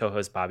 with his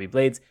co-host, Bobby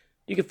Blades.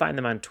 You can find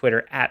them on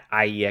Twitter at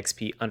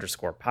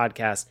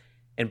IEXP_podcast.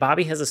 And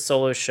Bobby has a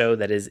solo show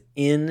that is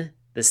in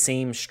the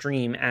same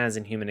stream as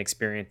Inhuman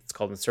Experience. It's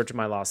called In Search of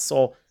My Lost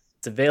Soul.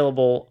 It's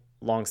available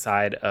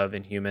alongside of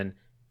Inhuman.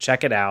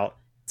 Check it out.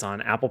 It's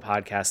on Apple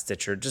Podcasts,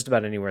 Stitcher, just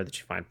about anywhere that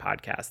you find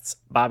podcasts.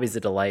 Bobby's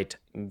a delight.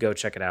 Go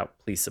check it out.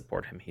 Please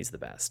support him. He's the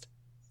best.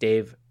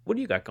 Dave, what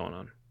do you got going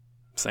on?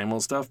 Same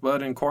old stuff,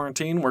 bud. In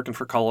quarantine, working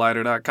for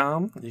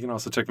Collider.com. You can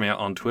also check me out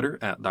on Twitter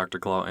at Dr.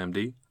 Claw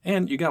MD.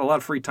 And you got a lot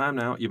of free time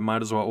now. You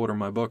might as well order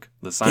my book,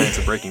 The Science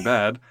of Breaking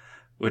Bad,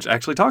 which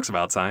actually talks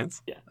about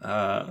science.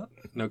 Yeah.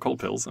 No cold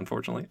pills,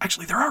 unfortunately.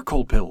 Actually, there are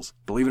cold pills.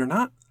 Believe it or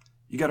not.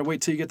 You got to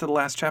wait till you get to the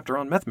last chapter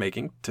on meth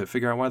making to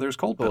figure out why there's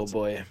cold pills. Oh,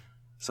 boy.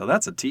 So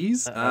that's a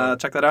tease.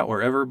 Check that out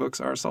wherever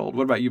books are sold.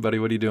 What about you, buddy?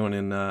 What are you doing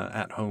in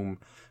at-home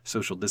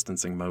social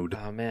distancing mode?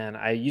 Oh, man.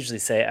 I usually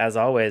say, as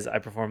always, I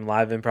perform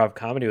live improv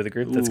comedy with a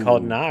group that's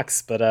called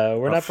Knox, but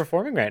we're not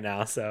performing right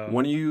now. So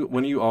when are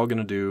you all going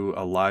to do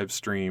a live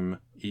stream,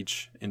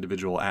 each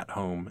individual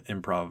at-home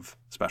improv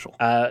special?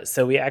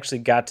 So we actually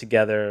got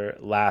together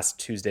last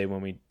Tuesday when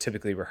we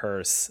typically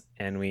rehearse,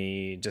 and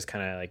we just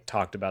kind of like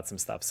talked about some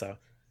stuff. So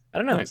I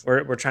don't know. Nice.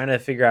 We're trying to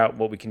figure out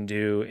what we can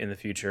do in the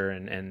future,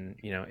 and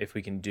you know, if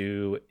we can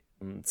do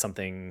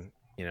something,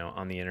 you know,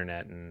 on the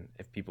internet, and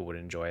if people would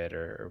enjoy it,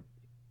 or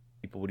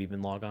people would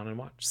even log on and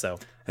watch. So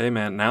hey,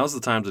 man, now's the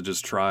time to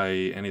just try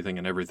anything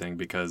and everything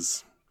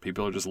because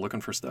people are just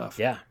looking for stuff.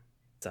 yeah.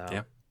 So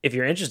Yeah. if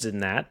you're interested in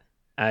that,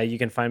 you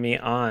can find me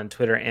on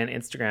Twitter and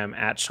Instagram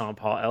at Sean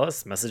Paul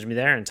Ellis. Message me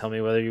there and tell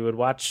me whether you would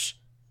watch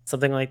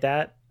something like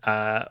that.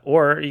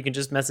 Or you can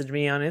just message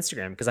me on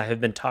Instagram because I have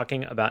been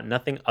talking about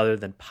nothing other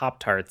than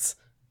Pop-Tarts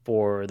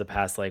for the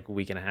past like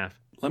week and a half.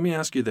 Let me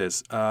ask you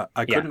this.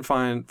 I couldn't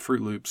find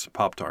Fruit Loops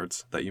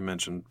Pop-Tarts that you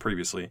mentioned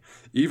previously,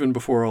 even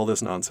before all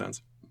this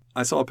nonsense.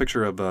 I saw a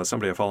picture of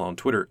somebody I follow on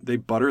Twitter. They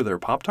butter their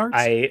Pop-Tarts?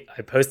 I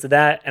posted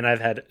that, and I've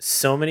had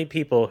so many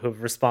people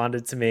who've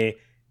responded to me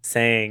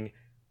saying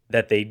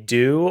that they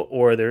do,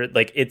 or they're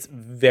like, it's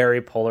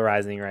very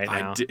polarizing right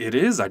now. It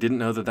is. I didn't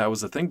know that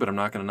was a thing, but I'm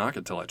not going to knock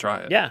it till I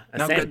try it. Yeah.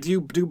 Now, same. do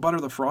you butter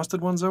the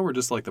frosted ones, though, or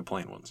just like the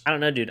plain ones? I don't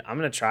know, dude. I'm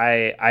going to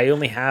try. I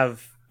only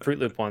have Fruit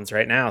Loop ones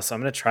right now, so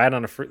I'm going to try it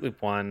on a Fruit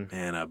Loop one.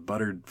 Man, a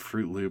buttered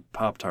Fruit Loop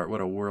Pop-Tart.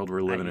 What a world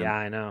we're living in. Yeah,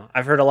 I know.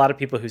 I've heard a lot of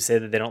people who say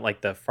that they don't like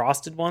the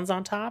frosted ones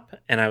on top,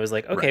 and I was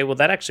like, okay, well,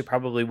 that actually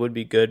probably would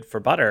be good for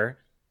butter.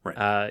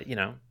 Right. You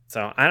know,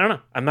 so I don't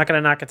know. I'm not going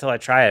to knock it till I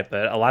try it,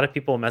 but a lot of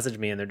people message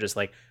me, and they're just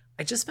like,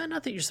 I just found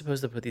out that you're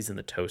supposed to put these in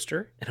the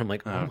toaster. And I'm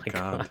like, oh my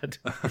God.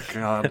 Oh,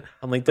 God.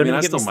 I'm like, don't even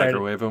get me started.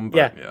 Microwave them,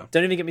 but yeah.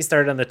 Don't even get me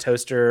started on the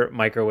toaster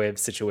microwave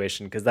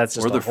situation because that's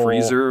just or the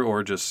freezer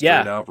or just straight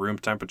out room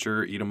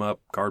temperature, eat them up,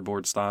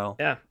 cardboard style.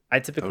 Yeah. I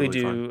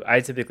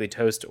typically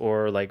toast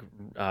or like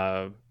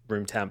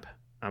room temp.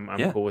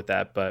 I'm cool with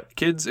that. But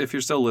kids, if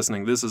you're still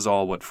listening, this is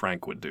all what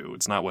Frank would do.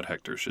 It's not what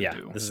Hector should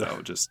do.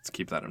 So just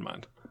keep that in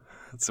mind.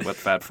 It's what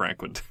Fat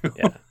Frank would do.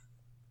 Yeah.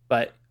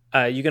 But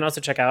you can also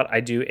check out,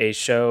 I do a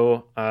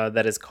show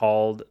that is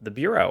called The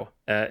Bureau.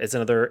 It's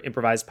another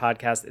improvised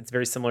podcast. It's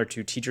very similar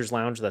to Teacher's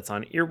Lounge that's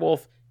on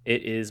Earwolf.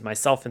 It is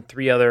myself and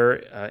 3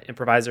 other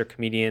improviser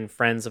comedian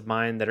friends of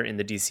mine that are in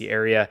the DC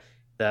area.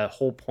 The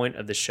whole point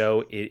of the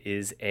show, it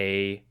is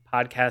a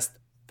podcast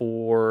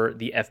for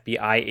the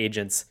FBI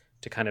agents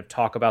to kind of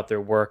talk about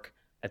their work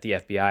at the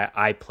FBI.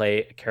 I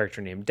play a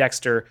character named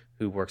Dexter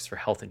who works for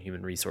Health and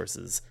Human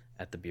Resources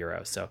at the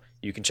Bureau. So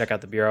you can check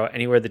out the Bureau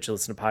anywhere that you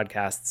listen to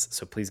podcasts.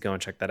 So please go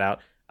and check that out.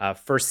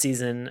 First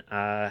season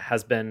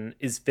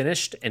is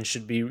finished and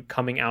should be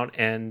coming out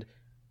and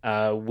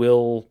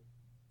will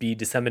be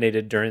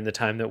disseminated during the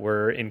time that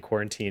we're in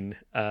quarantine.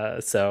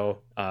 Is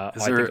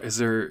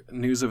there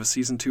news of a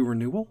season 2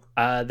 renewal?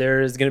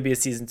 There's going to be a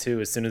season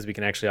 2 as soon as we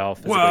can actually all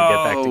physically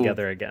get back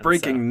together again.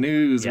 Breaking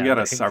news. Yeah, we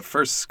got our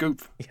first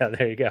scoop. Yeah,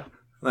 there you go.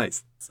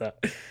 Nice. So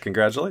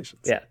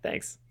congratulations. Yeah,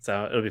 thanks.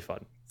 So it'll be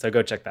fun. So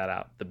go check that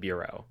out, The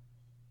Bureau.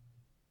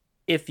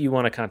 If you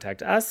want to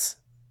contact us,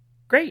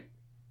 great.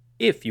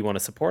 If you want to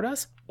support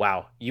us,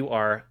 wow, you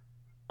are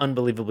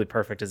unbelievably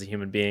perfect as a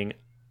human being.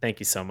 Thank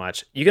you so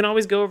much. You can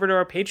always go over to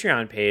our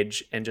Patreon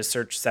page and just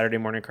search Saturday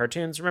Morning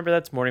Cartoons. Remember,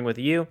 that's Morning with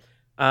You.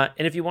 And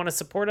if you want to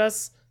support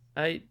us,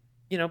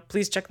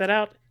 please check that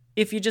out.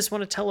 If you just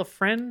want to tell a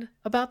friend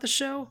about the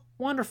show,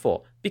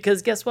 wonderful.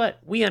 Because guess what?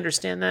 We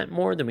understand that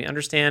more than we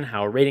understand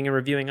how rating and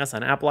reviewing us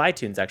on Apple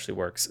iTunes actually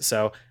works.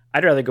 So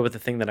I'd rather go with the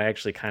thing that I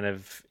actually kind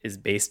of is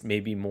based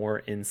maybe more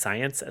in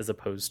science as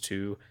opposed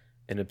to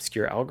an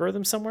obscure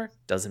algorithm somewhere.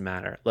 Doesn't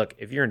matter. Look,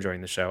 if you're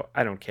enjoying the show,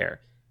 I don't care.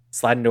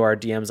 Slide into our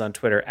DMs on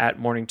Twitter at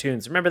Morning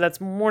Tunes. Remember,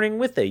 that's morning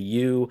with a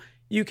U.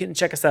 You can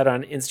check us out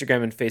on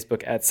Instagram and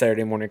Facebook at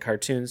Saturday Morning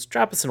Cartoons.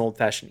 Drop us an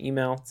old-fashioned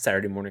email,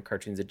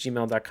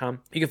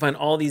 SaturdayMorningCartoons@gmail.com. You can find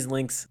all these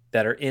links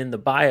that are in the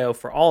bio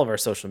for all of our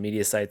social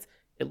media sites.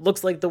 It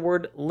looks like the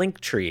word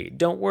Linktree.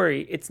 Don't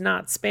worry, it's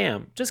not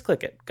spam. Just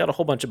click it. Got a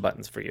whole bunch of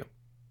buttons for you.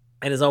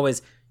 And as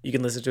always, You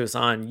can listen to us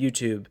on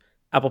YouTube,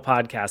 Apple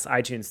Podcasts,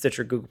 iTunes,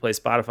 Stitcher, Google Play,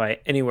 Spotify,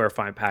 anywhere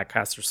fine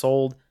podcasts are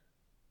sold.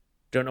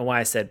 Don't know why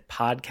I said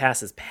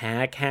podcast is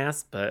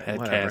podcast, but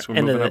whatever.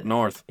 We're moving up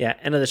north. Yeah,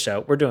 end of the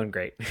show. We're doing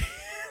great.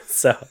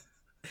 So,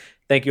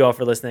 thank you all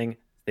for listening.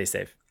 Stay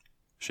safe.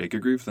 Shake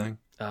your groove thing.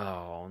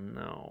 Oh,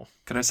 no.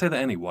 Could I say that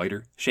any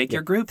whiter? Shake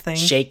your groove thing.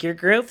 Shake your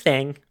groove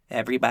thing.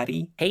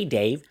 Everybody. Hey,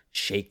 Dave.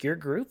 Shake your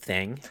groove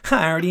thing.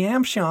 I already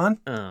am, Sean.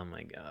 Oh,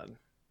 my God.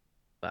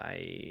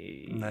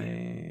 Bye. Nah.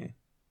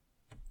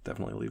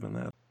 Definitely leaving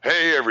that.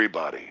 Hey,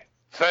 everybody.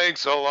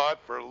 Thanks a lot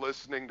for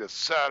listening to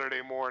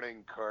Saturday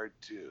Morning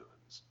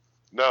Cartoons.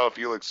 Now, if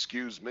you'll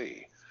excuse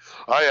me,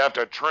 I have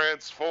to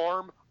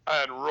transform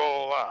and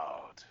roll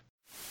out.